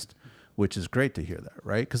best, which is great to hear that,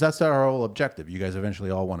 right? Because that's our whole objective. You guys eventually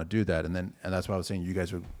all want to do that. And that's why I was saying you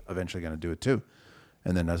guys are eventually going to do it too.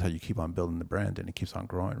 And then that's how you keep on building the brand and it keeps on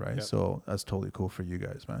growing, right? Yep. So that's totally cool for you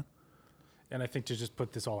guys, man. And I think to just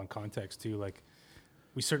put this all in context too,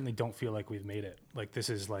 we certainly don't feel like we've made it. This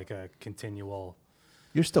is a continual.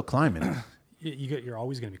 You're still climbing. You're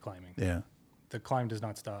always going to be climbing. Yeah. The climb does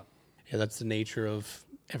not stop. Yeah, that's the nature of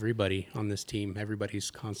everybody on this team. Everybody's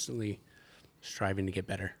constantly striving to get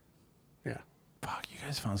better. Yeah. Fuck, you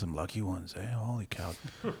guys found some lucky ones, eh? Holy cow.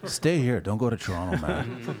 Stay here. Don't go to Toronto,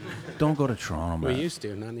 man. Don't go to Toronto, man. We used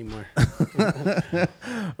to, not anymore.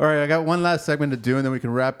 All right, I got one last segment to do, and then we can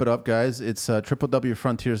wrap it up, guys. It's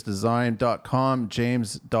www.frontiersdesign.com,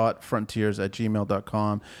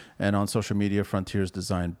 james.frontiers@gmail.com, and on social media, Frontiers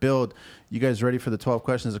Design Build. You guys ready for the 12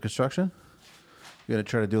 questions of construction? We're going to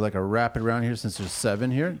try to do like a rapid round here since there's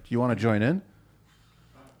 7 here. Do you want to join in?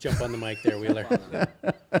 Jump on the mic there, Wheeler.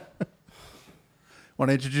 Want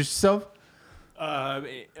to introduce yourself? I'm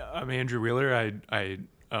Andrew Wheeler. I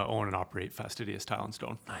own and operate Fastidious Tile and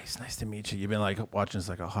Stone. Nice to meet you. You've been like watching us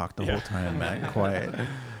like a hawk the whole time, man. Quiet.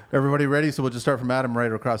 Everybody ready? So we'll just start from Adam right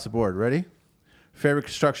across the board. Ready? Favorite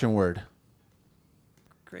construction word?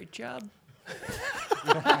 Great job.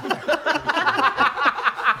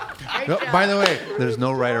 No, by the way, there's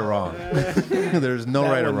no right or wrong. There's no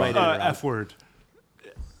right or wrong. F word.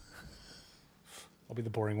 I'll be the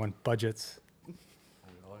boring one. Budgets.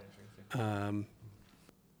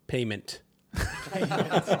 Payment.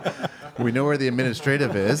 We know where the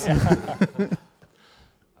administrative is. Yeah,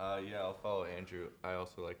 I'll follow Andrew. I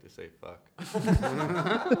also like to say fuck.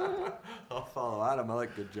 I'll follow Adam. I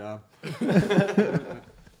like good job. That's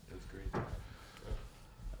great.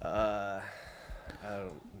 I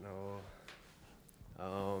don't know.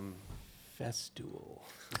 Festool.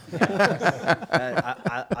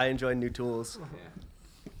 I enjoy new tools.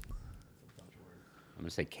 I'm gonna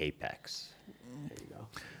say Capex. There you go.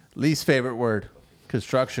 Least favorite word?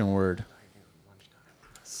 Construction word.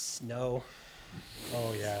 Snow.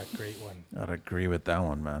 Oh yeah, great one. I'd agree with that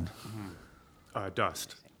one, man.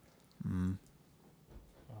 Dust. Oh man.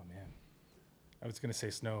 I was gonna say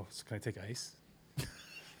snow. So can I take ice?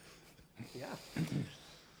 Yeah.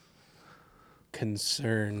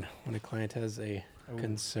 Concern. When a client has a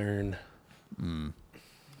concern.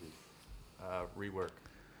 Rework.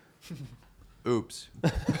 Oops.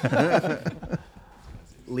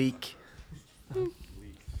 Leak.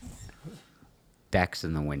 Decks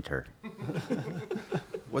in the winter.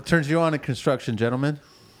 What turns you on in construction, gentlemen?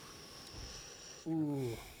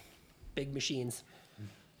 Ooh. Big machines.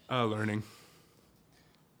 Learning.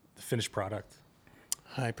 The finished product.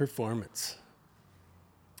 High performance.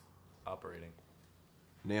 Operating.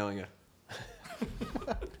 Nailing it.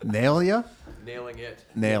 Nail ya? Nailing it.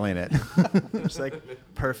 Nailing it. Just like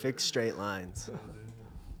perfect straight lines.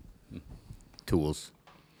 Tools.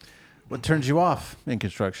 What turns you off in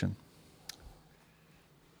construction?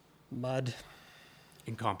 Mud.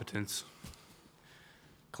 Incompetence.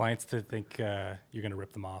 Clients to think you're gonna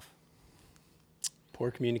rip them off.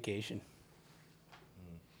 Poor communication.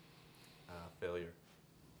 Failure.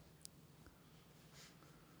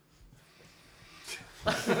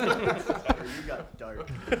 You got dark.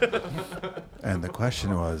 And the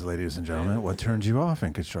question was, ladies and gentlemen, what turns you off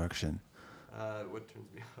in construction? What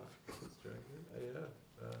turns me off?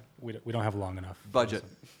 We don't have long enough. Budget.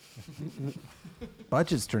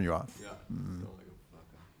 Budgets turn you off. Yeah. Don't like a fuck.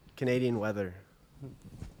 Canadian weather.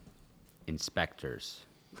 Inspectors.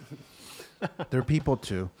 They're people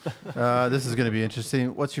too. This is going to be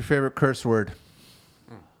interesting. What's your favorite curse word?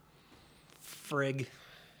 Frig.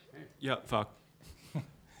 Yeah, fuck.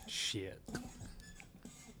 Shit.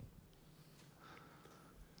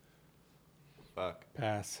 Fuck.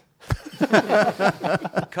 Pass.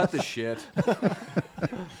 Cut the shit.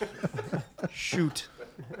 Shoot.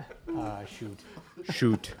 Shoot.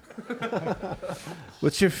 Shoot.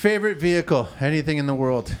 What's your favorite vehicle? Anything in the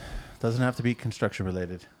world. Doesn't have to be construction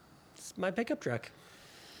related. It's my pickup truck.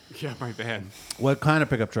 Yeah, my van. What kind of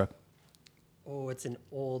pickup truck? Oh, it's an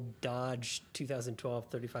old Dodge 2012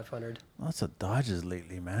 3500. Lots of Dodges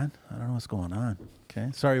lately, man. I don't know what's going on.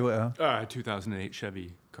 Okay. Sorry. 2008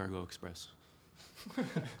 Chevy Cargo Express.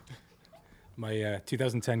 My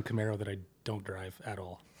 2010 Camaro that I don't drive at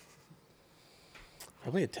all.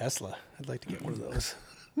 Probably a Tesla. I'd like to get one of those.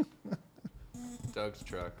 Doug's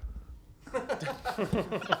truck.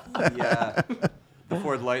 Yeah. The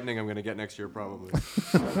Ford Lightning I'm going to get next year probably.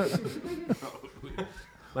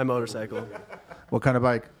 My motorcycle. What kind of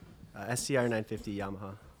bike? SCR 950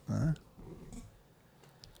 Yamaha.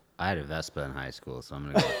 I had a Vespa in high school, so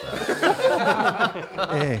I'm gonna go with that.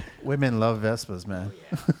 Hey, women love Vespas, man.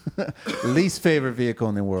 Least favorite vehicle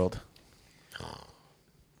in the world?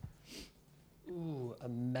 Ooh, a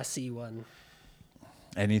messy one.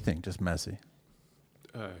 Anything, just messy.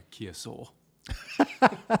 Kia Soul.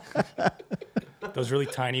 Those really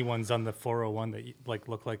tiny ones on the 401 that like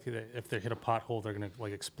look like if they hit a pothole, they're gonna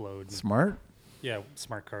like explode. Smart? Yeah,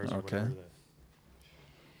 smart cars or Okay. whatever.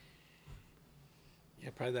 Yeah,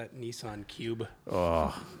 probably that Nissan Cube.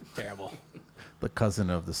 Oh, Terrible. the cousin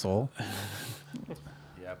of the Soul.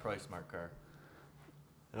 Yeah, probably smart car.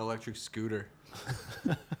 An electric scooter.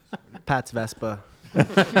 Pat's Vespa.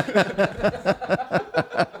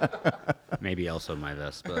 Maybe also my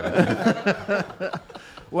Vespa.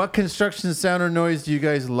 What construction sound or noise do you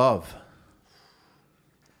guys love?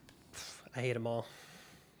 I hate them all.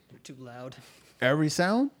 They're too loud. Every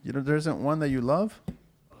sound? There isn't one that you love?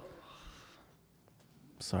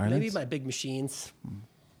 Silence. Maybe my big machines.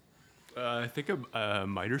 I think a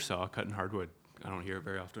miter saw cutting hardwood. I don't hear it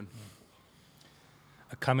very often.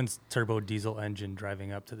 A Cummins turbo diesel engine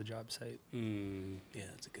driving up to the job site. Yeah,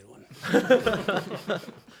 that's a good one.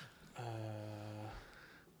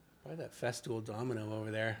 Why that Festool Domino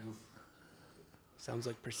over there? Sounds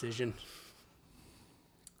like precision.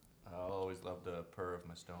 I always loved the purr of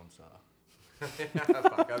my stone saw.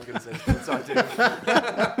 Fuck, I was gonna say stone saw too.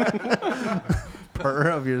 Purr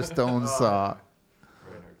of your stone saw.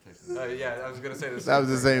 Yeah, I was gonna say That was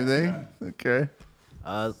the same thing. Okay.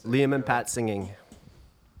 Liam and Pat singing.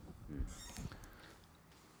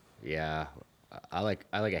 Yeah, I like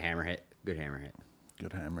a hammer hit. Good hammer hit.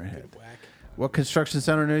 Good hammer hit. Whack. What construction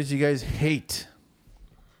center news do you guys hate?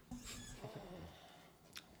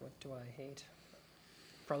 What do I hate?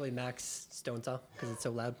 Probably Max Stone Saw because it's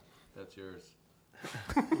so loud. That's yours.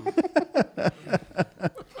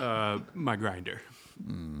 My grinder.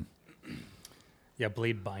 Yeah,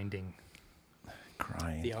 blade binding.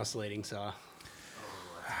 Crying. The oscillating saw.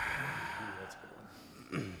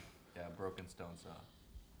 Yeah, broken stone saw.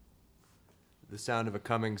 The sound of a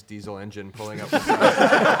Cummins diesel engine pulling up the side.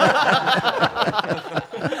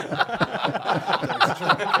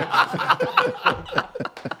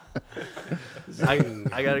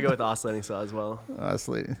 I gotta go with oscillating saw as well.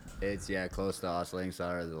 Oscillating. It's close to oscillating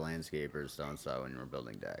saw or the landscaper's stone saw when we're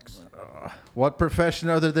building decks. What profession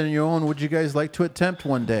other than your own would you guys like to attempt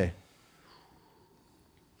one day?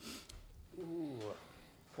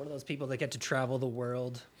 One of those people that get to travel the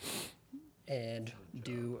world and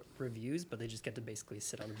do reviews, but they just get to basically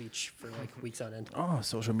sit on the beach for like weeks on end. Oh,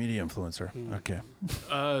 social media influencer. Okay.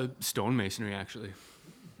 Stonemasonry, actually.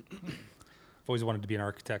 I've always wanted to be an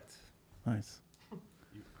architect. Nice.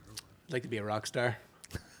 I'd like to be a rock star.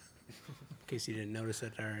 In case you didn't notice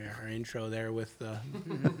at our intro there with I've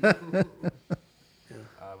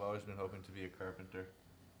always been hoping to be a carpenter.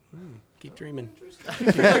 keep dreaming.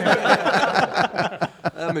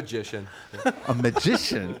 A magician. A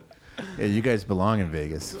magician. Yeah, you guys belong in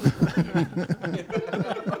Vegas.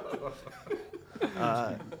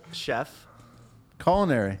 Chef.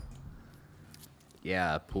 Culinary.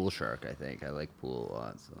 Yeah, pool shark, I think. I like pool a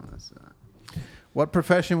lot, so that's What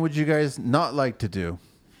profession would you guys not like to do?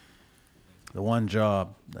 The one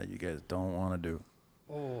job that you guys don't want to do.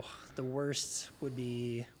 Oh, the worst would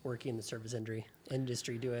be working in the service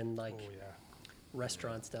industry doing like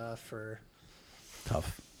restaurant stuff or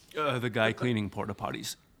Tough. The guy cleaning porta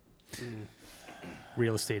potties.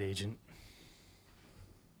 Real estate agent.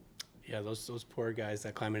 Yeah, those poor guys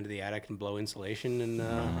that climb into the attic and blow insulation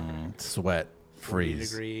and Sweat. 40 Freeze.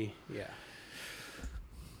 degree. Yeah.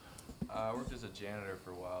 I worked as a janitor for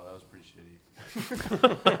a while. That was pretty shitty.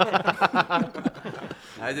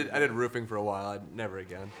 I did roofing for a while. Never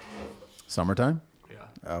again. Summertime? Yeah.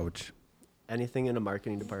 Ouch. Anything in a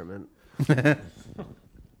marketing department.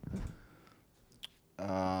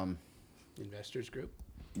 Investors group.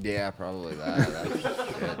 yeah, probably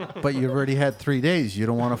that. But you've already had 3 days. You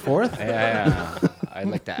don't want a fourth? Yeah. I'd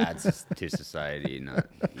like to add to society, not.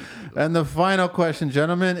 And the final question,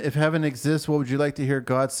 gentlemen. If heaven exists, what would you like to hear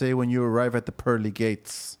God say when you arrive at the pearly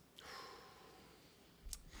gates?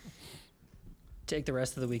 take the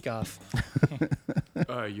rest of the week off.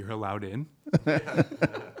 You're allowed in.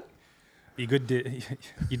 You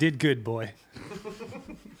did good, boy.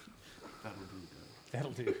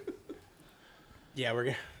 That'll do. Yeah, we're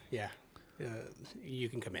gonna. Yeah, you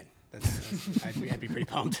can come in. I'd be pretty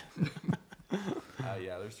pumped.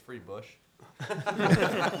 Yeah, there's free bush.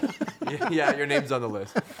 Yeah, your name's on the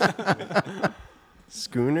list.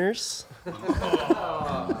 Schooners. Like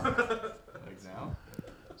now?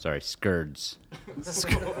 Sorry, skirds.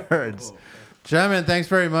 Birds. Gentlemen, thanks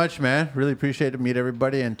very much, man. Really appreciate to meet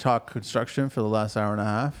everybody and talk construction for the last hour and a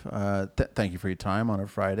half. Thank you for your time on a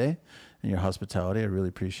Friday and your hospitality. I really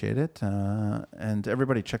appreciate it. And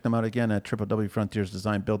everybody, check them out again at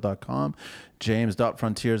www.frontiersdesignbuild.com,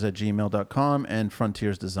 james.frontiers@gmail.com, and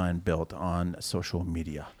Frontiers Design Build on social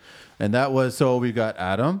media. And that was, so we got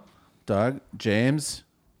Adam, Doug, James,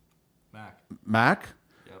 Mac,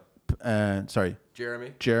 Yep. sorry,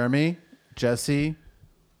 Jeremy. Jesse,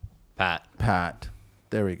 Pat. Pat.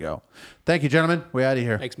 There we go. Thank you, gentlemen. We're out of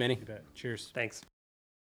here. Thanks, Manny. You bet. Cheers. Thanks.